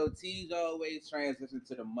T's always transition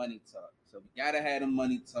to the money talk. So we gotta have the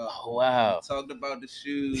money talk. Oh wow. We talked about the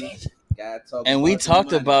shoes. Gotta talk. And we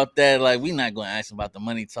talked about that. Like, we not gonna ask him about the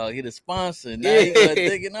money talk. He the sponsor. Now he gonna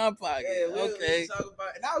dig in our pocket. Yeah, okay. We talk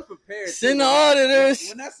about, and I was prepared. Send the auditors.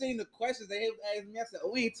 When I seen the questions they asked me, I said,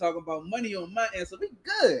 "Oh, we ain't talking about money on my end, so we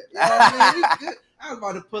good." You know what I mean? We good. I was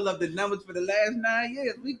about to pull up the numbers for the last 9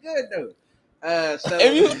 years. We good though. So. We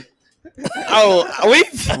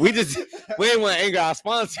didn't want to anger our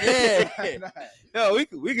sponsor. Yeah. No, we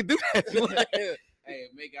could do that. Hey,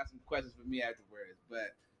 May got some questions for me afterwards,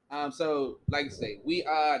 but. So like I say, we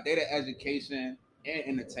are data education and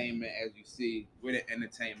entertainment. As you see, we're the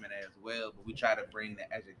entertainment as well, but we try to bring the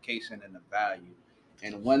education and the value.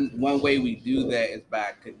 And one way we do that is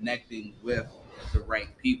by connecting with the right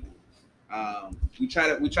people. We try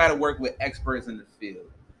to work with experts in the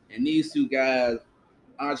field, and these 2 guys,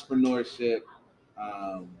 entrepreneurship,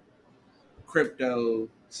 crypto,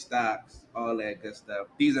 stocks, all that good stuff.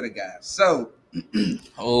 These are the guys. So.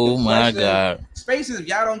 Oh my God. Spaces, if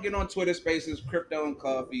y'all don't get on Twitter Spaces, Crypto and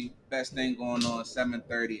Coffee, best thing going on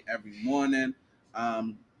 7:30 every morning.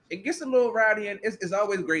 It gets a little rowdy, and it's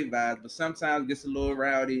always great vibes, but sometimes it gets a little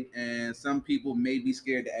rowdy, and some people may be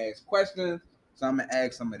scared to ask questions. So I'm gonna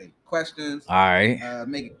ask some of the questions. All right.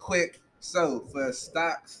 Make it quick. So for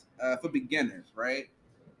stocks, for beginners, right?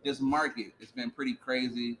 This market, it's been pretty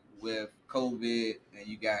crazy with COVID, and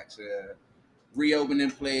you got your reopening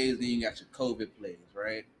plays, then you got your COVID plays,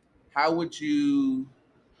 right? How would you,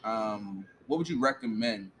 what would you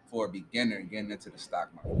recommend for a beginner getting into the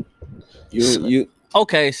stock market?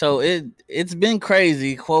 Okay, so it's been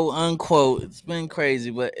crazy, quote unquote. It's been crazy,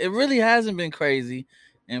 but it really hasn't been crazy.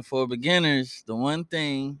 And for beginners, the one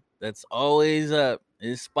thing that's always up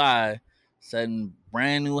is SPY, setting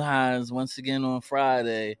brand new highs once again on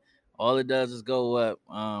Friday. All it does is go up.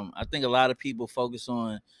 I think a lot of people focus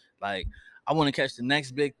on, like, I want to catch the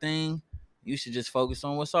next big thing. You should just focus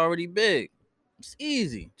on what's already big. It's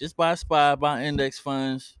easy. Just buy SPY, buy index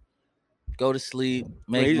funds, go to sleep,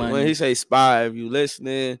 make money. When he say SPY, if you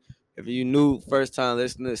listening, if you new first time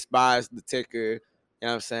listening, SPY is the ticker. You know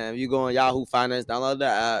what I'm saying? If you go on Yahoo Finance, download the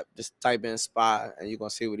app, just type in SPY, and you're gonna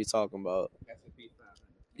see what he's talking about.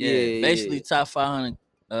 Yeah, basically top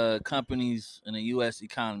 500 companies in the U.S.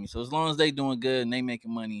 economy. So as long as they doing good and they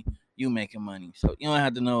making money, you making money. So you don't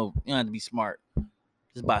have to know. You don't have to be smart.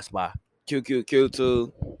 Just buy SPY. QQQ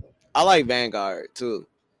too. I like Vanguard too.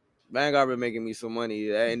 Vanguard been making me some money.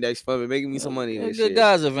 That index fund been making me some money. Good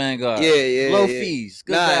guys at Vanguard. Yeah. Low fees.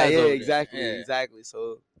 Good guys. Exactly.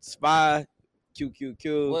 So SPY,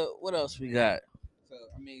 QQQ. What else we got? So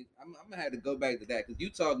I mean, I'm gonna have to go back to that because you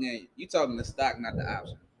talking the stock, not the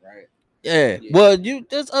option, right? Yeah. Well,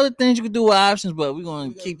 there's other things you can do with options, but we're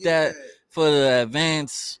gonna keep that for the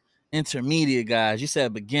advanced intermediate guys. You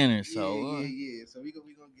said beginners, so yeah. So we gonna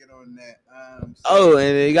get on that.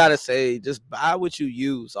 And you gotta say, just buy what you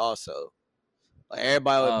use. Also, like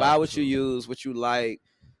everybody, buy what you use, what you like,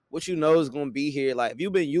 what you know is gonna be here. Like if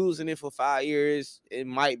you've been using it for 5 years, it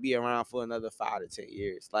might be around for another 5 to 10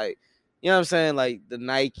 years. Like, you know what I'm saying? Like the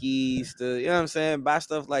Nikes, you know what I'm saying? Buy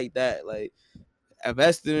stuff like that. Like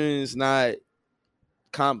investing is not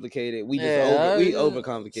complicated. We just See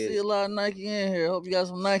overcomplicated. a lot of Nike in here. Hope you got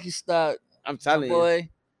some Nike stock, I'm my telling you. boy.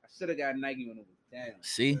 I should have got Nike when it was down.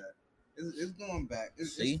 See? but It's going back.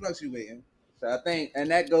 It's See? fluctuating. So I think,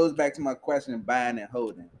 and that goes back to my question: buying and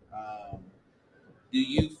holding. Do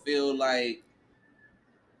you feel like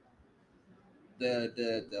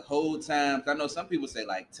the whole time? 'Cause I know some people say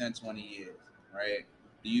like 10, 20 years, right?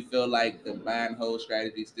 Do you feel like the buy and hold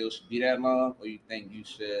strategy still should be that long, or you think you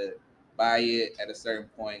should buy it at a certain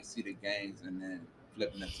point, see the gains, and then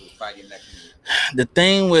flipping into find your next move? The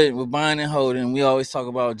thing with buying and holding, we always talk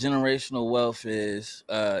about generational wealth is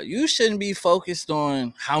you shouldn't be focused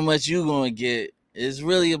on how much you're gonna get. It's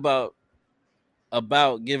really about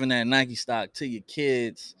giving that Nike stock to your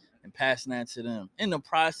kids and passing that to them. In the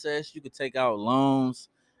process, you could take out loans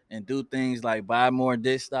and do things like buy more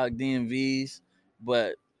disk stock DMVs,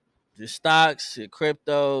 but your stocks, your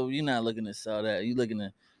crypto, you're not looking to sell that. You're looking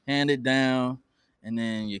to hand it down, and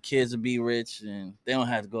then your kids will be rich and they don't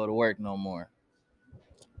have to go to work no more.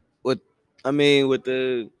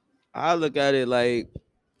 I look at it like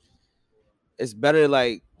it's better.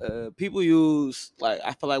 Like people use like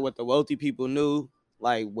I feel like what the wealthy people knew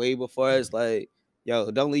like way before us. Like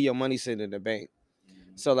yo, don't leave your money sitting in the bank.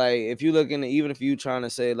 So like if you looking at even if you trying to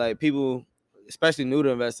say like people, especially new to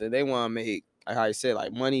investing, they want to make like how I said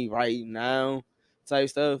like money right now type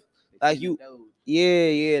stuff. Like you,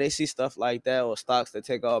 yeah, they see stuff like that or stocks that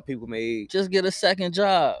take off. People made Just get a second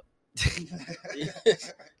job.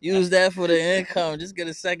 Use that for the income. Just get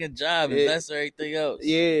a second job. Invest everything else.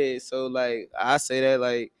 Yeah, so like I say that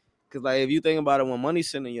like because like if you think about it, when money's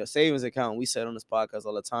sitting in your savings account, we said on this podcast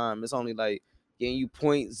all the time, it's only like getting you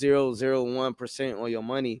 0.001% on your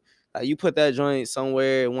money. Like you put that joint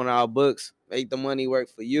somewhere in one of our books, make the money work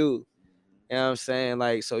for you. You know what I'm saying?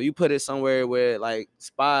 Like, so you put it somewhere where like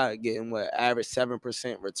SPY getting what average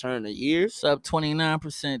 7% return a year. It's up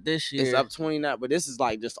 29% this year. It's up 29, but this is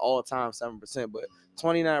like just all time 7%, but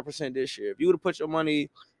 29% this year. If you would have put your money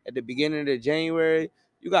at the beginning of January,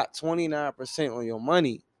 you got 29% on your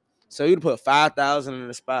money. So you'd put 5,000 in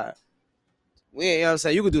the SPY. You know what I'm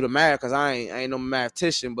saying? You could do the math because I ain't no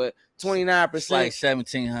mathematician, but 29%. It's like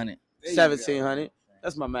 1,700. 1,700.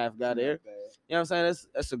 That's my math guy there. You know what I'm saying?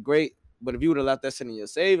 That's a great. But if you would have left that sitting in your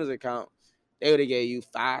savings account, they would have gave you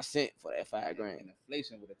 5 cents for that $5 grand. And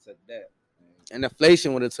inflation would have took that. And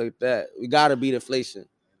inflation would have took that. We gotta beat inflation.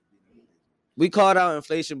 We called out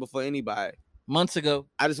inflation before anybody. Months ago.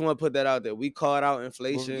 I just want to put that out there. We called out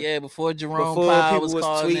inflation. Before Jerome Powell was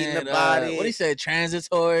tweeting about it. What he said,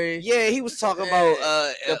 transitory. Yeah, he was talking about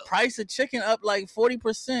the price of chicken up like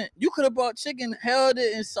 40%. You could have bought chicken, held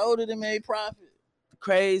it, and sold it and made profit.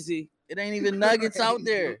 Crazy. It ain't even nuggets out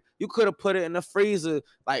there. You could have put it in the freezer.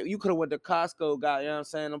 Like you could have went to Costco, got, you know what I'm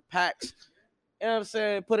saying, them packs. You know what I'm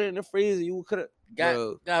saying? Put it in the freezer. You could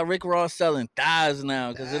have got Rick Ross selling thighs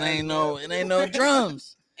now because it ain't no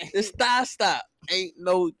drums. It's thigh stop. Ain't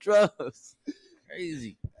no drums.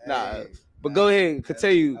 Crazy. Nah. But go ahead and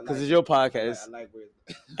continue because it's your podcast. I like where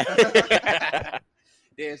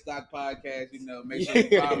Dead Stock Podcast, make sure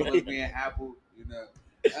you follow us being Apple,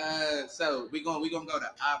 So we're gonna go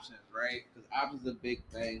to options, right? Because options is a big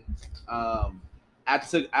thing.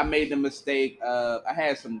 I made the mistake of I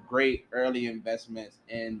had some great early investments,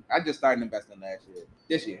 and I just started investing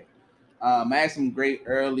this year. I had some great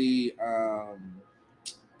early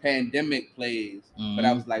pandemic plays, but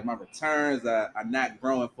I was like, my returns are not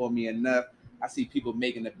growing for me enough. I see people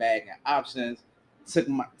making the bag in options.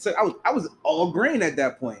 I was all green at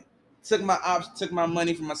that point. Took my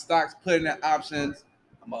money from my stocks, put it in options.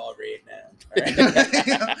 I'm all red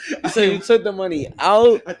now. So you took the money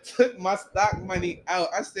out? I took my stock money out.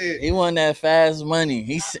 I said he won that fast money.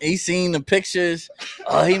 He seen the pictures.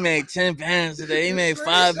 Oh, he made 10 bands today. He made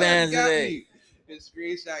 5 bands today. The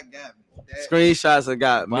screenshot got me. Screenshots have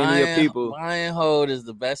got many people. Buy and hold is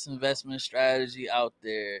the best investment strategy out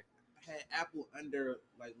there. I had Apple under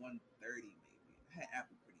like 130 maybe. I had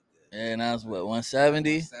Apple pretty good. And that's what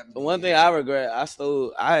 170. The one thing I regret,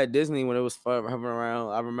 I had Disney when it was hovering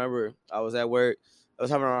around. I remember I was at work. I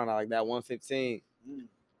was hovering around like that 115.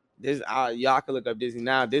 Y'all can look up Disney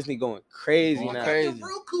now. Disney going crazy now. The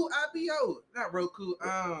Roku IPO, not Roku.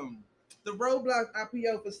 The Roblox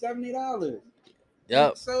IPO for $70.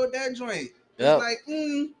 Yep. Sold that joint. Yep. It's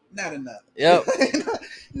like, not enough. Yep.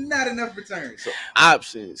 Not enough returns. So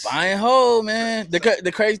options. Buy and hold, man.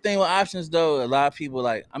 The crazy thing with options, though, a lot of people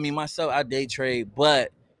myself, I day trade,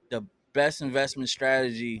 but the best investment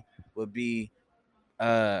strategy would be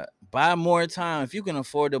buy more time. If you can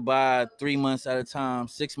afford to buy 3 months at a time,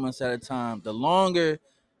 6 months at a time, the longer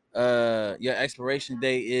your expiration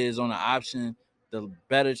date is on an option, the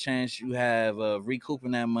better chance you have of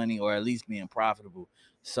recouping that money or at least being profitable.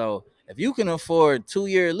 So if you can afford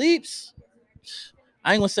 2-year leaps,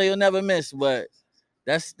 I ain't gonna say you'll never miss, but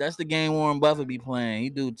that's the game Warren Buffett be playing. He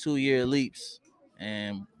do 2-year leaps,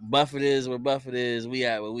 and Buffett is where Buffett is. We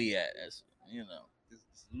at where we at. That's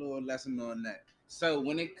Just a little lesson on that. So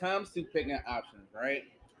when it comes to picking options, right?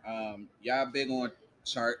 Y'all big on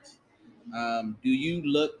charts. Do you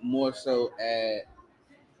look more so at?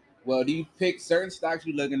 Well, do you pick certain stocks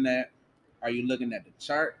you're looking at? Are you looking at the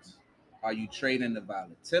charts? Are you trading the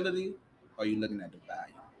volatility? Or are you looking at the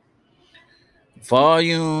value?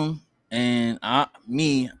 volume. And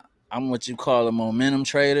I'm what you call a momentum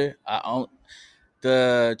trader.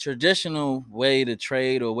 The traditional way to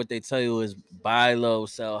trade, or what they tell you, is buy low,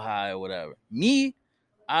 sell high, or whatever. Me,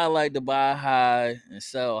 I like to buy high and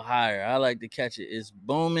sell higher. I like to catch it. It's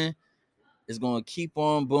booming. It's gonna keep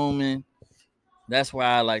on booming. That's where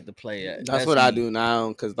I like to play at. That's That's what I me. do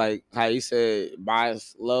now, cause like how you said, buy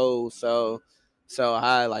low, sell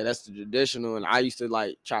high. Like that's the traditional, and I used to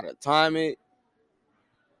like try to time it.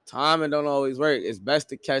 Time it don't always work. It's best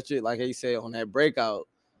to catch it, like he said, on that breakout.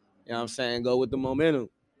 You know what I'm saying? Go with the momentum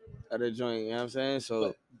of the joint. You know what I'm saying?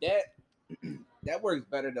 So But that works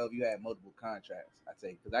better though if you have multiple contracts. I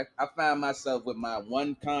say because I find myself with my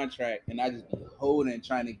one contract and I just be holding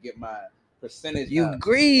trying to get my percentage You up.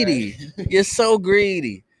 greedy. Right? You're so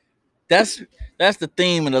greedy. That's the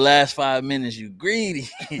theme of the last 5 minutes. You greedy.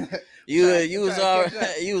 you was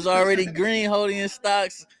already green holding your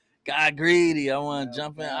stocks. Got greedy. I want to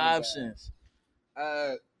jump in options.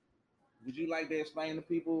 Would you like to explain to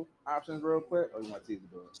people options real quick, or you want to tease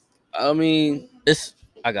the door? I mean,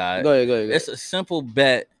 I got it. Go ahead. It's a simple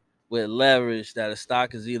bet with leverage that a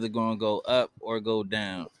stock is either going to go up or go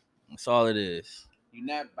down. That's all it is. You're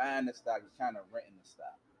not buying the stock; you're kind of renting the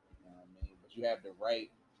stock. You know what I mean? But you have the right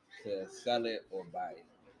to sell it or buy it.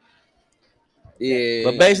 Yeah.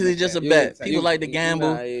 But basically, just a bet. People like to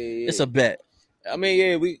gamble. Yeah. It's a bet. I mean,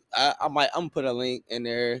 yeah, I'm gonna put a link in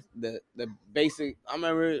there. The basic. I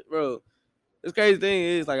remember, bro. This crazy thing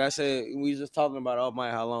is, like I said, we just talking about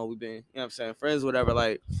how long we've been, you know what I'm saying, friends, whatever.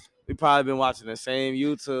 Like, we probably been watching the same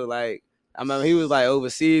YouTube. Like, I remember he was like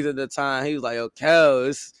overseas at the time. He was like, "Yo,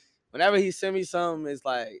 Kel, whenever he send me something, it's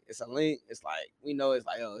like it's a link. It's like we know it's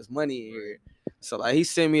like, oh, it's money in here." So like he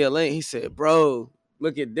sent me a link. He said, "Bro,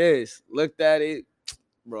 look at this." Looked at it,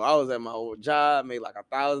 bro. I was at my old job, made like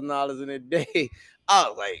 $1,000 in a day. I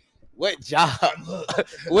was like, what job?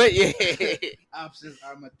 What? Yeah. Options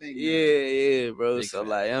are my thing. Yeah, bro. Big So fan.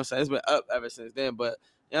 like, you know what I'm saying, it's been up ever since then. But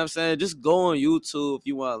you know what I'm saying, just go on YouTube if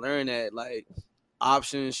you want to learn that, like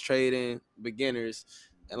options trading beginners.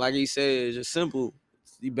 And like he said, it's just simple.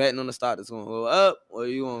 You betting on the stock that's gonna go up, or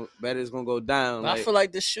you gonna bet it's gonna go down. But I feel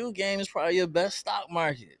like the shoe game is probably your best stock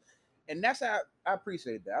market. And that's how I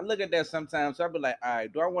appreciate that. I look at that sometimes. So I be like, all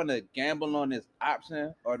right, do I want to gamble on this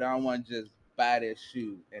option, or do I want to just buy this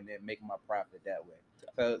shoe and then make my profit that way?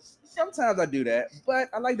 So sometimes I do that, but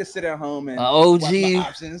I like to sit at home and watch my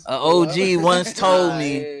options. A OG once told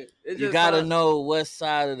me, It's you just gotta something- know what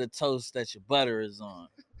side of the toast that your butter is on.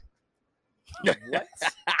 What?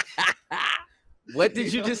 What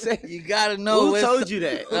did you just say? You gotta know. Who what told you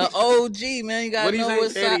that? OG, man. You What gotta do you know say?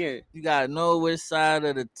 what Say it side. again. You gotta know which side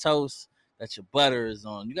of the toast that your butter is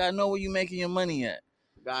on. You gotta know where you making your money at.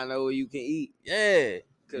 Gotta know what you can eat. Yeah,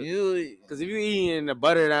 Cause you if you eating the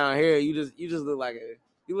butter down here, you just look like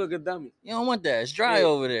you look a dummy. don't want that. It's dry Yeah,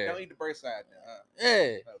 over there. Don't eat the bird side now. Yeah,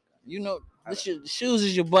 Okay. you know, the shoes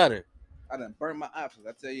is your butter. I done burnt my options.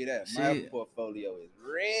 I tell you that. See? My portfolio is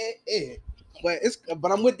red.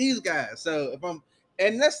 But I'm with these guys. So if I'm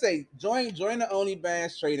and let's say join the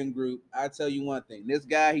OnlyFans trading group. I tell you one thing. This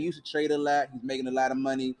guy, he used to trade a lot. He's making a lot of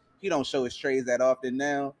money. He don't show his trades that often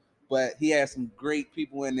now, but he has some great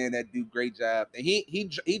people in there that do great jobs. And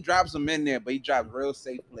he drops them in there, but he drops real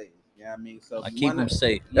safe plays. You know what I mean? So I keep them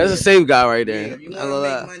safe. That's a safe guy right there. Yeah, if you I want love to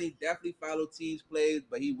make that. money, definitely follow T's plays,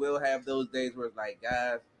 but he will have those days where it's like,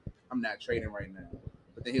 guys, I'm not trading right now.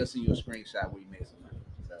 But then he'll send you a screenshot where he made some money.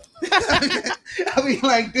 So I mean,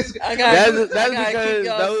 like this. That's keep because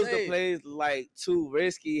y'all those safe. the plays like too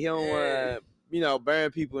risky. He don't want to, burn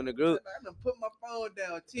people in the group. I done put my phone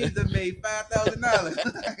down. T's done made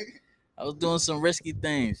 $5,000. I was doing some risky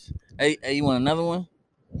things. Hey, you want another one?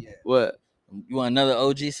 Yeah. What? You want another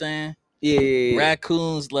OG saying? Yeah.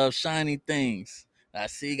 Raccoons love shiny things. I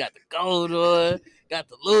see you got the gold on, got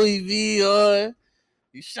the Louis V on.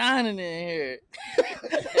 You shining in here.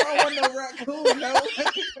 I don't want no raccoon, no.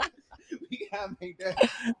 We gotta make that.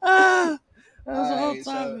 That's all Alright,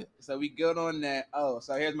 time. so we good on that. Oh,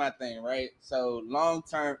 so here's my thing, right? So long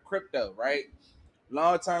term crypto, right?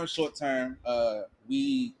 long term, short term.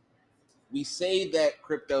 We say that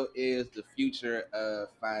crypto is the future of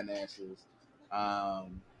finances,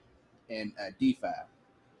 and DeFi,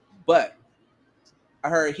 but I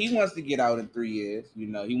heard he wants to get out in 3 years. You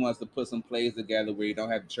know, he wants to put some plays together where you don't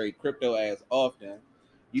have to trade crypto as often.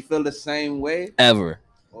 You feel the same way, Ever.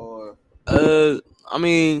 or I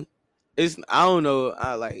mean, it's I don't know.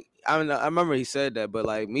 I don't know. I remember he said that, but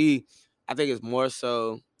like me, I think it's more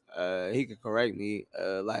so. He could correct me.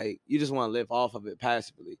 Like you just want to live off of it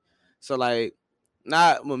passively. So like,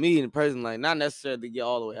 not with me in person, like not necessarily get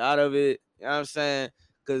all the way out of it. You know what I'm saying?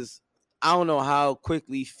 Because I don't know how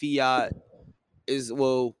quickly fiat is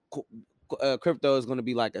crypto is going to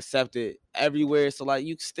be like accepted everywhere. So like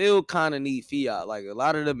you still kind of need fiat. Like a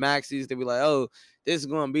lot of the maxis, they be like, oh, this is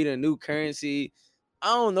going to be the new currency.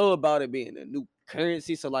 I don't know about it being the new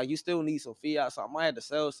currency. So like you still need some fiat. So I might have to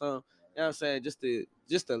sell some. You know what I'm saying? Just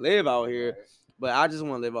to live out here. But I just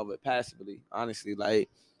want to live off it passively. Honestly, like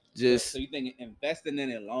just so you think investing in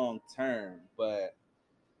it long term, but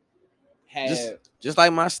just have just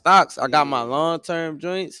like my stocks. I got my Yeah. long term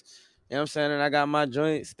joints. You know what I'm saying? And I got my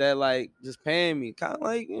joints that like just paying me. Kind of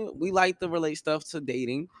like we like to relate stuff to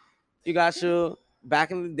dating. You got your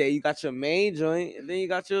back in the day, you got your main joint, and then you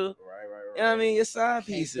got your right. you know what I mean, your side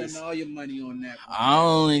Can't spend pieces. all your money on that. I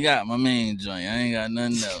only got my main joint. I ain't got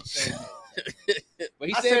nothing else. But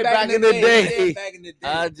he I said back in the day. He said back in the day.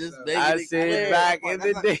 I just So- making I it said clear. back in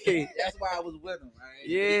the day. That's why I was with him. Right?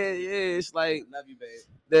 Yeah, it's like Love you,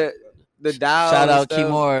 babe. the dial Shout and out stuff,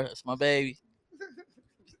 Kimora, it's my baby.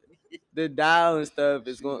 the dial and stuff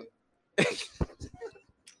is going.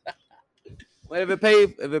 Well, if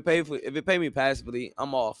it pay me passively,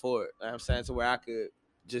 I'm all for it. You know what I'm saying, to where I could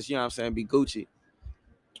just, you know what I'm saying, be Gucci.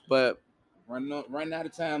 But Running out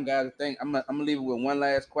of time, guys. I think I'm gonna leave it with one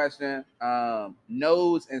last question.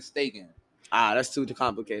 Nodes and staking. that's too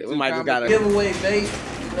complicated. We Too might just gotta Giveaway, babe.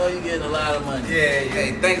 You know you getting a lot of money. Yeah.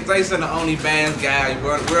 Hey, thanks to the OnlyFans guy.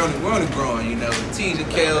 We're only growing. You know, T's and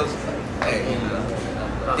Kills. Hey,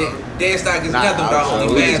 Dead Stock is nothing without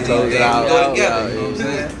so we OnlyFans just these close days. it We out. go together. Yeah, You know what I'm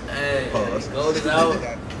saying? Hey, gold it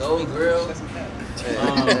out, gold grill.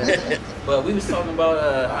 But we was talking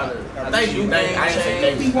about how to. Thank you. Thank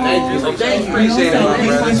you. Appreciate it, my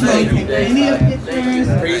brother. Thank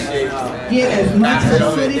you. Appreciate it. Get as much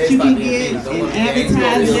footage you can get and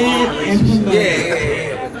advertise it and promote. Yeah.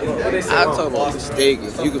 I'll talk about the steak.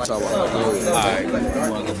 You can talk about the All right, you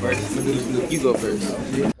want to go first? You go first.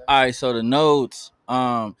 All right, so the nodes.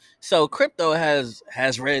 So crypto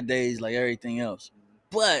has red days like everything else,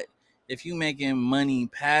 but if you making money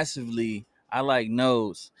passively, I like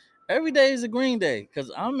nodes. Every day is a green day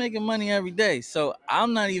because I'm making money every day, so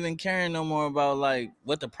I'm not even caring no more about like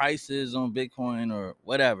what the price is on Bitcoin or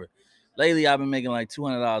whatever. Lately, I've been making like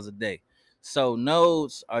 $200 a day. So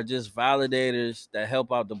nodes are just validators that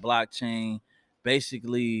help out the blockchain.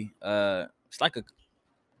 Basically, it's like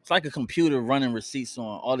a computer running receipts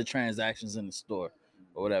on all the transactions in the store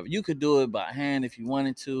or whatever. You could do it by hand if you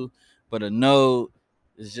wanted to, but a node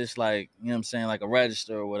is just like, you know what I'm saying, like a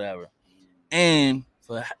register or whatever. And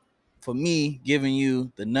for me giving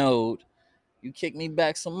you the node, you kick me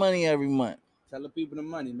back some money every month. Tell the people the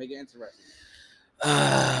money. Make it interesting.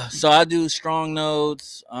 So I do strong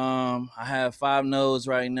nodes. I have 5 nodes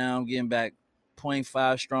right now. I'm getting back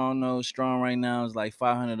 0.5 strong nodes. Strong right now is like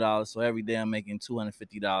 $500. So every day I'm making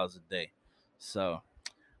 $250 a day. So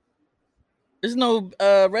there's no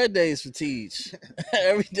red days for Teach.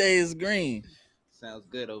 Every day is green. Sounds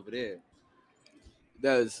good over there.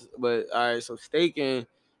 Does but all right. So staking,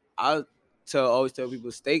 I always tell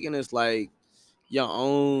people staking is like your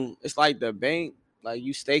own. It's like the bank. Like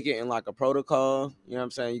you stake it in like a protocol. You know what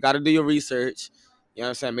I'm saying? You got to do your research. You know what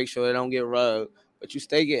I'm saying? Make sure they don't get rubbed. But you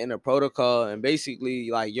stake it in a protocol, and basically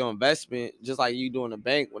like your investment, just like you do in a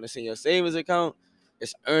bank when it's in your savings account,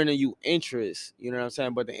 it's earning you interest. You know what I'm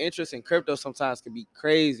saying? But the interest in crypto sometimes can be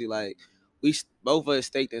crazy. Like both of us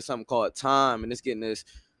staked in something called time, and it's getting us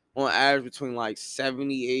on average between like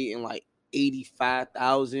 78 and like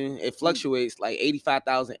 85,000. It fluctuates like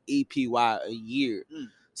 85,000 APY a year.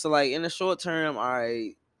 So like in the short term, all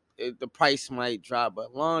right, the price might drop,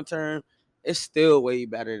 but long term, it's still way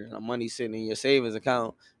better than the money sitting in your savings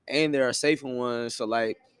account. And there are safer ones. So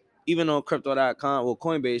like even on crypto.com or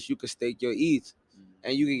Coinbase, you could stake your ETH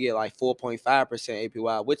and you can get like 4.5%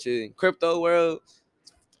 APY, which is in crypto world,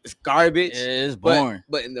 it's garbage. Yeah, it's boring.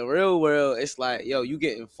 But in the real world, it's like, yo, you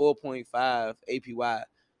getting 4.5 APY.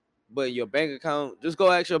 But your bank account, just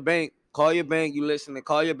go ask your bank. Call your bank. You listen to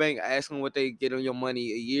call your bank. Ask them what they get on your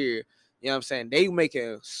money a year. You know what I'm saying? They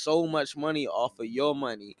making so much money off of your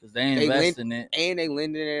money. Because they invest lend, in it. and they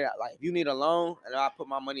lending it. Like, if you need a loan, and I put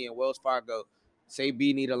my money in Wells Fargo, say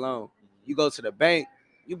B need a loan. You go to the bank,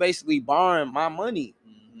 you basically borrowing my money.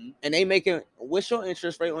 And they making, what's your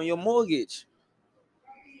interest rate on your mortgage?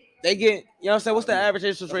 They get, you know what I'm saying? What's the average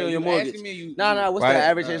interest rate on your mortgage? What's the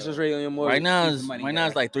average interest rate on your mortgage? Right now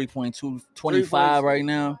it's like 3.225 right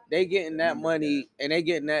now. They getting that money, and they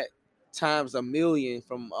getting that times a million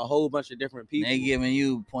from a whole bunch of different people. They giving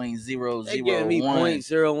you 0.001. They giving me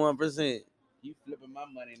 0.01%. You flipping my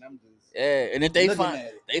money, and I'm just and if they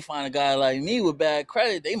find a guy like me with bad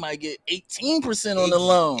credit, they might get 18% on the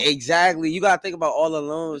loan. Exactly. You gotta think about all the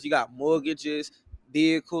loans. You got mortgages,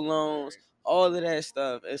 vehicle loans, all of that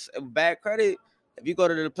stuff. It's bad credit. If you go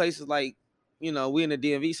to the places like, you know, we in the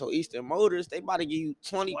DMV, so Eastern Motors, they about to give you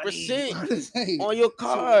 20% on your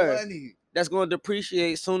car. That's going to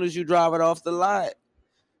depreciate as soon as you drive it off the lot.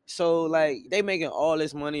 So, like, they making all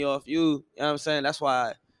this money off you. You know what I'm saying? That's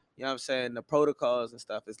why, you know what I'm saying, the protocols and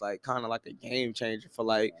stuff is, like, kind of like a game changer for,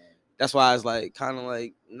 like, that's why it's, like, kind of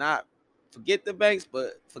like, not forget the banks,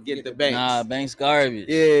 but forget the banks. Nah, banks garbage.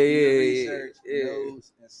 Yeah. Research,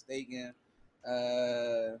 notes, and staking.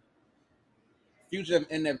 Future of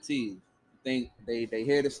NFTs. Think they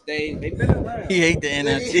here to stay. They've been around. He hate the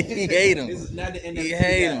NFT. He hate them. This is not the NFT. He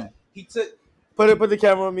hate guy. him. He took. Put the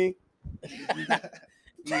camera on me.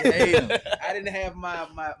 He hate him. I didn't have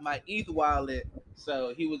my ETH wallet,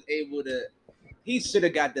 so he was able to. He should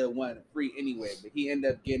have got the one free anyway, but he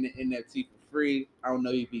ended up getting an NFT for free. I don't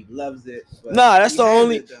know if he loves it. But nah, that's the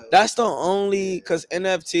only. That's the only, because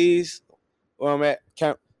NFTs. Where I'm at,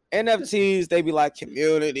 NFTs, they be like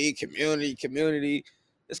community.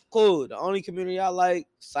 It's cool. The only community I like,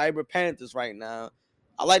 Cyber Panthers right now.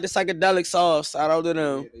 I like the Psychedelic Sauce. Shout out to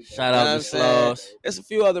them. Shout out to Sauce. There's a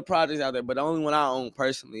few other projects out there, but the only one I own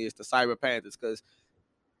personally is the Cyber Panthers, because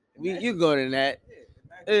you go to that.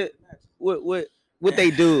 What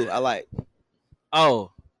they do, I like.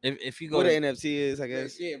 Oh, if you go what to the NFT is, I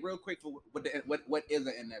guess. Yeah, real quick, for what is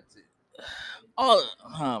an NFT?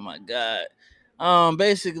 Oh my God.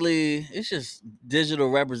 Basically, it's just digital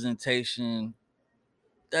representation.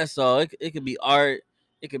 That's all. It could be art.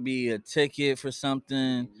 It could be a ticket for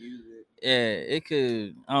something. Yeah, it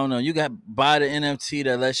could. I don't know. You got buy the NFT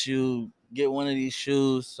that lets you get one of these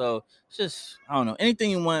shoes. So it's just, I don't know.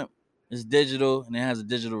 Anything you want is digital, and it has a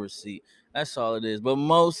digital receipt. That's all it is. But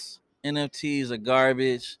most NFTs are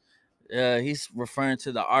garbage. He's referring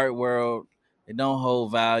to the art world. They don't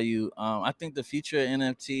hold value. I think the future of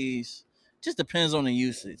NFTs just depends on the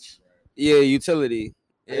usage. Yeah, utility.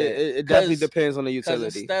 Yeah. It definitely depends on the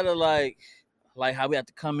utility. Instead of like how we have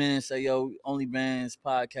to come in and say, yo, OnlyBands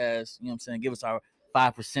podcast, you know what I'm saying, give us our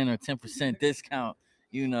 5% or 10% discount.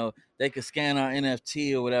 You know, they could scan our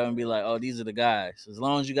NFT or whatever and be like, oh, these are the guys. As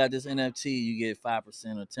long as you got this NFT, you get 5%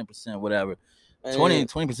 or 10%, whatever.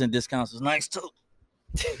 20% discounts is nice too.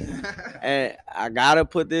 And I gotta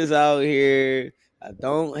put this out here. I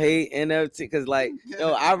don't hate NFT, because, like,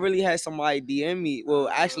 yo, I really had somebody DM me. Well,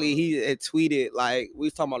 actually, he had tweeted, like, we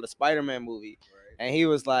was talking about the Spider-Man movie, and he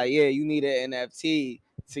was like, yeah, you need an NFT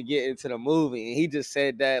to get into the movie. And he just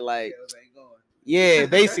said that, like, yeah,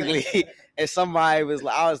 basically. And somebody was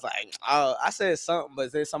like, I was like, oh, I said something,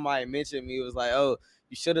 but then somebody mentioned me, was like, oh,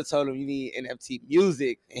 you should have told him you need NFT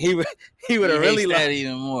music. And he would have really liked that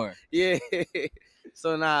even more. Yeah.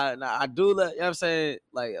 So nah, I do let, you know what I'm saying,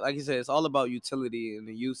 like you said, it's all about utility and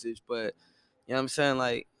the usage, but you know what I'm saying,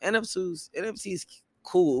 like, NFTs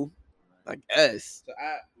cool, like us. So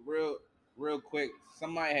I real quick,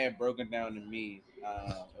 somebody had broken down to me.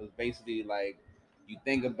 It was basically like, you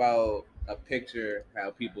think about a picture,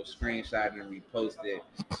 how people screenshot and repost it,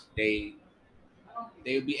 they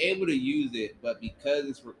would be able to use it, but because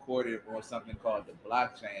it's recorded on something called the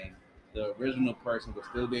blockchain, the original person will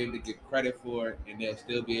still be able to get credit for it, and they'll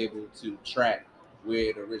still be able to track where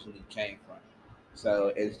it originally came from.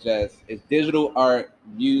 So it's digital art,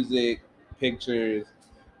 music, pictures,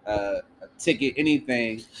 a ticket,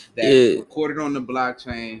 anything that's recorded on the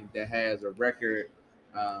blockchain that has a record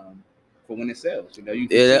for when it sells. You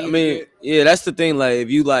know, that's the thing. Like, if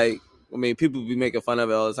you people be making fun of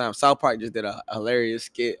it all the time. South Park just did a hilarious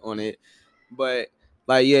skit on it, but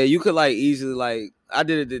like, yeah, you could like easily, like, I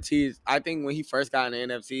did it to Tease. I think when he first got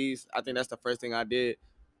into NFTs, I think that's the first thing I did.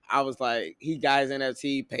 I was like, he got his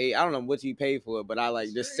NFT paid. I don't know what he paid for it, but I like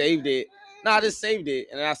just saved it. No, I just saved it,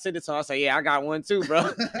 and then I sent it to him. I said, yeah, I got one too, bro.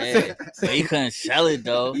 So you couldn't sell it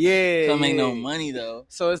though. Yeah, couldn't make no money though.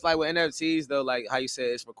 So it's like with NFTs though, like how you said,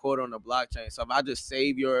 it's recorded on the blockchain. So if I just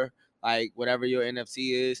save your, like, whatever your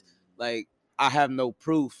NFT is, like, I have no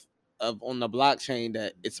proof on the blockchain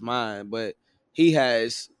that it's mine, but he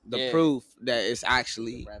has the proof that it's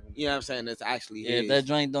actually, you know what I'm saying, it's actually his. If that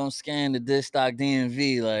joint don't scan the disc stock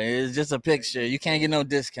DMV, like it's just a picture. You can't get no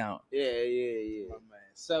discount. Yeah.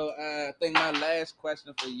 So I think my last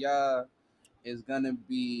question for y'all is gonna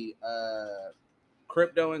be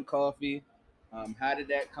crypto and coffee. How did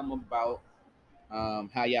that come about?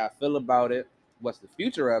 How y'all feel about it? What's the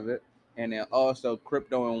future of it? And then also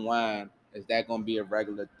crypto and wine. Is that gonna be a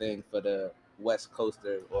regular thing for the West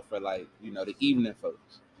Coaster or for like the evening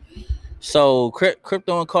folks? So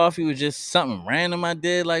crypto and coffee was just something random I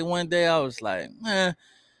did. Like one day I was like, man,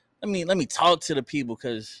 let me talk to the people,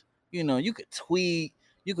 because you could tweet,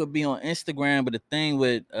 you could be on Instagram, but the thing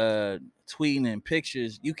with tweeting and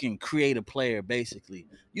pictures, you can create a player. Basically,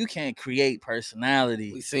 you can't create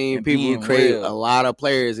personality. We seen and people being create real. a lot of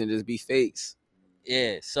players and just be fakes.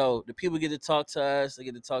 Yeah, so the people get to talk to us, they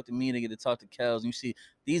get to talk to me, they get to talk to Kels, and you see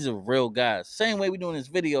these are real guys. Same way we're doing this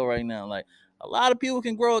video right now. Like, a lot of people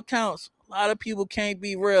can grow accounts, a lot of people can't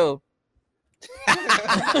be real.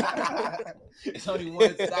 It's only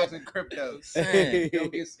one stocks in crypto.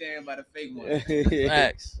 Don't get scammed by the fake one.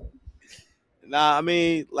 Facts. Nah, I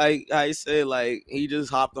mean, like I said, like he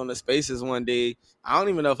just hopped on the spaces one day. I don't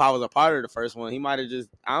even know if I was a part of the first one. He might have just.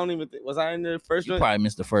 I don't even think, was I in the first You one? probably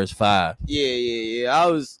missed the first 5. Yeah. I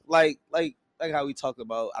was like how we talked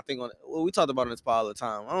about. I think we talked about on this pod all the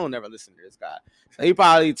time. I don't never listen to this guy. So he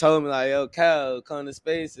probably told me like, "Yo, Cal, come to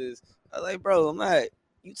spaces." I was like, "Bro, I'm not.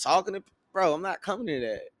 You talking to? Bro, I'm not coming to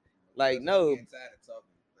that. Like, no."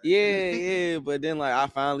 Yeah. But then like I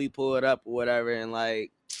finally pulled up or whatever, and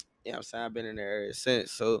like, you know what I'm saying, I've been in there ever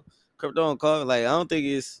since. So crypto and coffee, like I don't think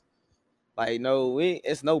it's like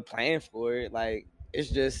it's no plan for it. Like it's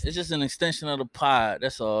just an extension of the pod.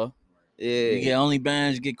 That's all. Yeah. You get only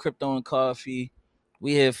bands, you get crypto and coffee.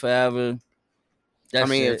 We here forever. That's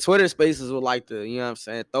if Twitter Spaces would like to,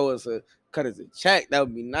 throw us cut us a check, that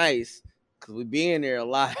would be nice. Cause we be in there a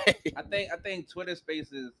lot. I think Twitter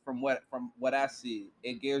Spaces, from what I see,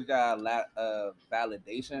 it gives y'all a lot of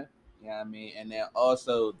validation. You know what I mean? And then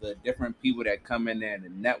also the different people that come in there and the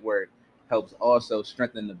network helps also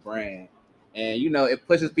strengthen the brand. And it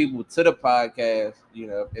pushes people to the podcast,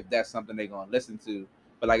 if that's something they're gonna listen to.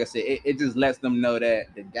 But like I said, it just lets them know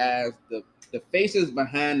that the guys, the faces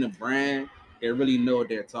behind the brand, they really know what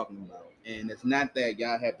they're talking about. And it's not that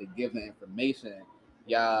y'all have to give the information.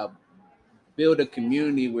 Y'all build a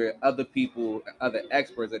community where other people, other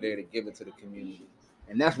experts are there to give it to the community.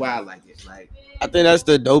 And that's why I like it. Like, I think that's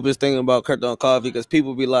the dopest thing about crypto and coffee, because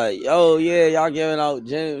people be like, "Yo, yeah, y'all giving out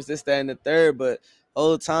gems, this, that, and the third." But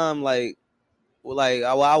all the time, I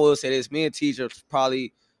will say this: me and teachers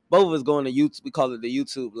probably both of us going to YouTube. We call it the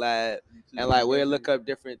YouTube lab, and like we'll look up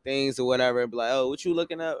different things or whatever, and be like, "Oh, what you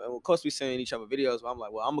looking up?" And of course, we sending each other videos. But I'm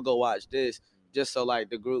like, "Well, I'm gonna go watch this, just so like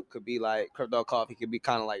the group could be like crypto and coffee could be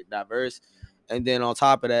kind of like diverse." And then on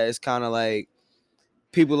top of that, it's kind of like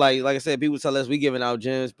people like I said, people tell us we giving out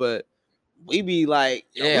gems, but we be like,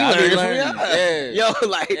 we learning.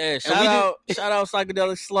 Shout out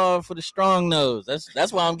Psychedelic Slaw for the strong nose.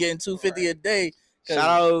 That's why I'm getting $250 a day.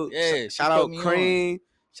 Shout out Cream.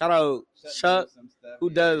 Shout out Chuck, who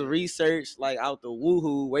does research like out the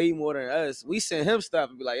woohoo way more than us. We send him stuff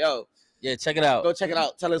and be like, "Yo, check it out. Go check it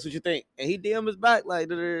out. Tell us what you think." And he DM us back like,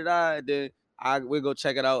 Then we'll go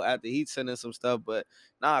check it out after he sending some stuff. But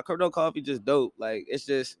crypto coffee just dope. Like I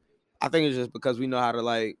think it's just because we know how to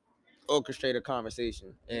like orchestrate a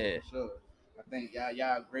conversation. Yeah, sure. I think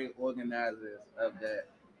y'all great organizers of that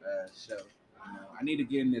show. I need to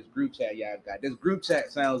get in this group chat y'all got. This group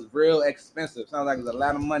chat sounds real expensive. Sounds like there's a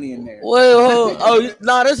lot of money in there.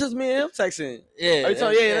 This is me and him texting. Yeah. That's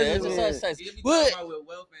just me. What? With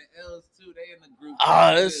Wealth and Els too, they in the group.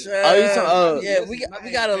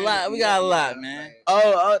 We got a lot. We got a lot, man.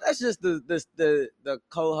 That's just the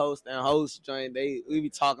co-host and host joint. We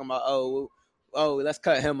be talking about let's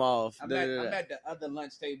cut him off. I'm at the other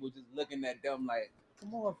lunch table just looking at them like,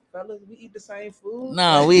 come on, fellas, we eat the same food.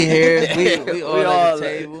 No, we here. we all at the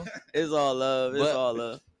table. It's all love. It's all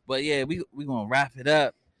love. But yeah, we gonna wrap it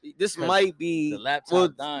up. This might be the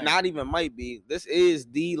laptop dying. Not even might be. This is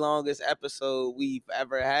the longest episode we've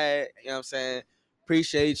ever had. You know what I'm saying?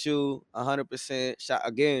 Appreciate you 100%.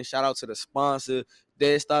 Shout out to the sponsor,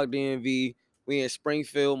 Deadstock DMV. We in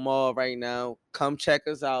Springfield Mall right now. Come check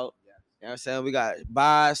us out. You know what I'm saying? We got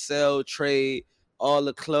buy, sell, trade, all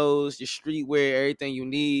the clothes, your streetwear, everything you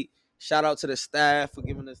need. Shout out to the staff for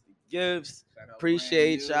giving us the gifts.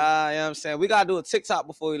 Appreciate y'all. You know what I'm saying? We got to do a TikTok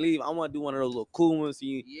before we leave. I want to do one of those little cool ones.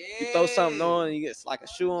 You throw something on and you get like a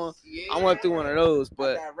shoe on. I want to do one of those.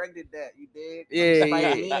 But I directed that. You did? Yeah.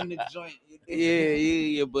 Me in the joint. You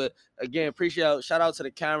Yeah. But again, appreciate. Shout out to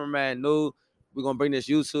the cameraman. New. We're gonna bring this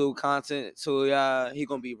YouTube content to y'all. He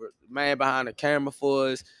gonna be man behind the camera for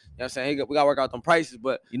us. You know what I'm saying? We gotta work out them prices,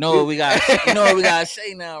 but You know what we got. You know what we gotta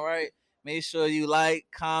say now, right? Make sure you like,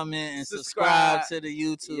 comment, and subscribe to the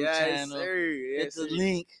YouTube channel. Sir. Hit the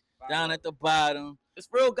link down at the bottom. It's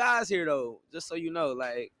real guys here though, just so you know.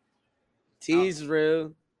 Like T's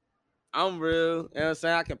real, I'm real. You know what I'm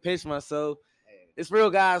saying? I can pinch myself. It's real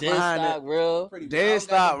guys Dead behind stock it. real. Dead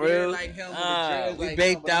stock real. Like him We like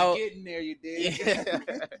baked him, out. Getting there, you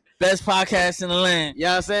did. Best podcast in the land. You know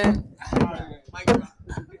what I'm saying? Microphone.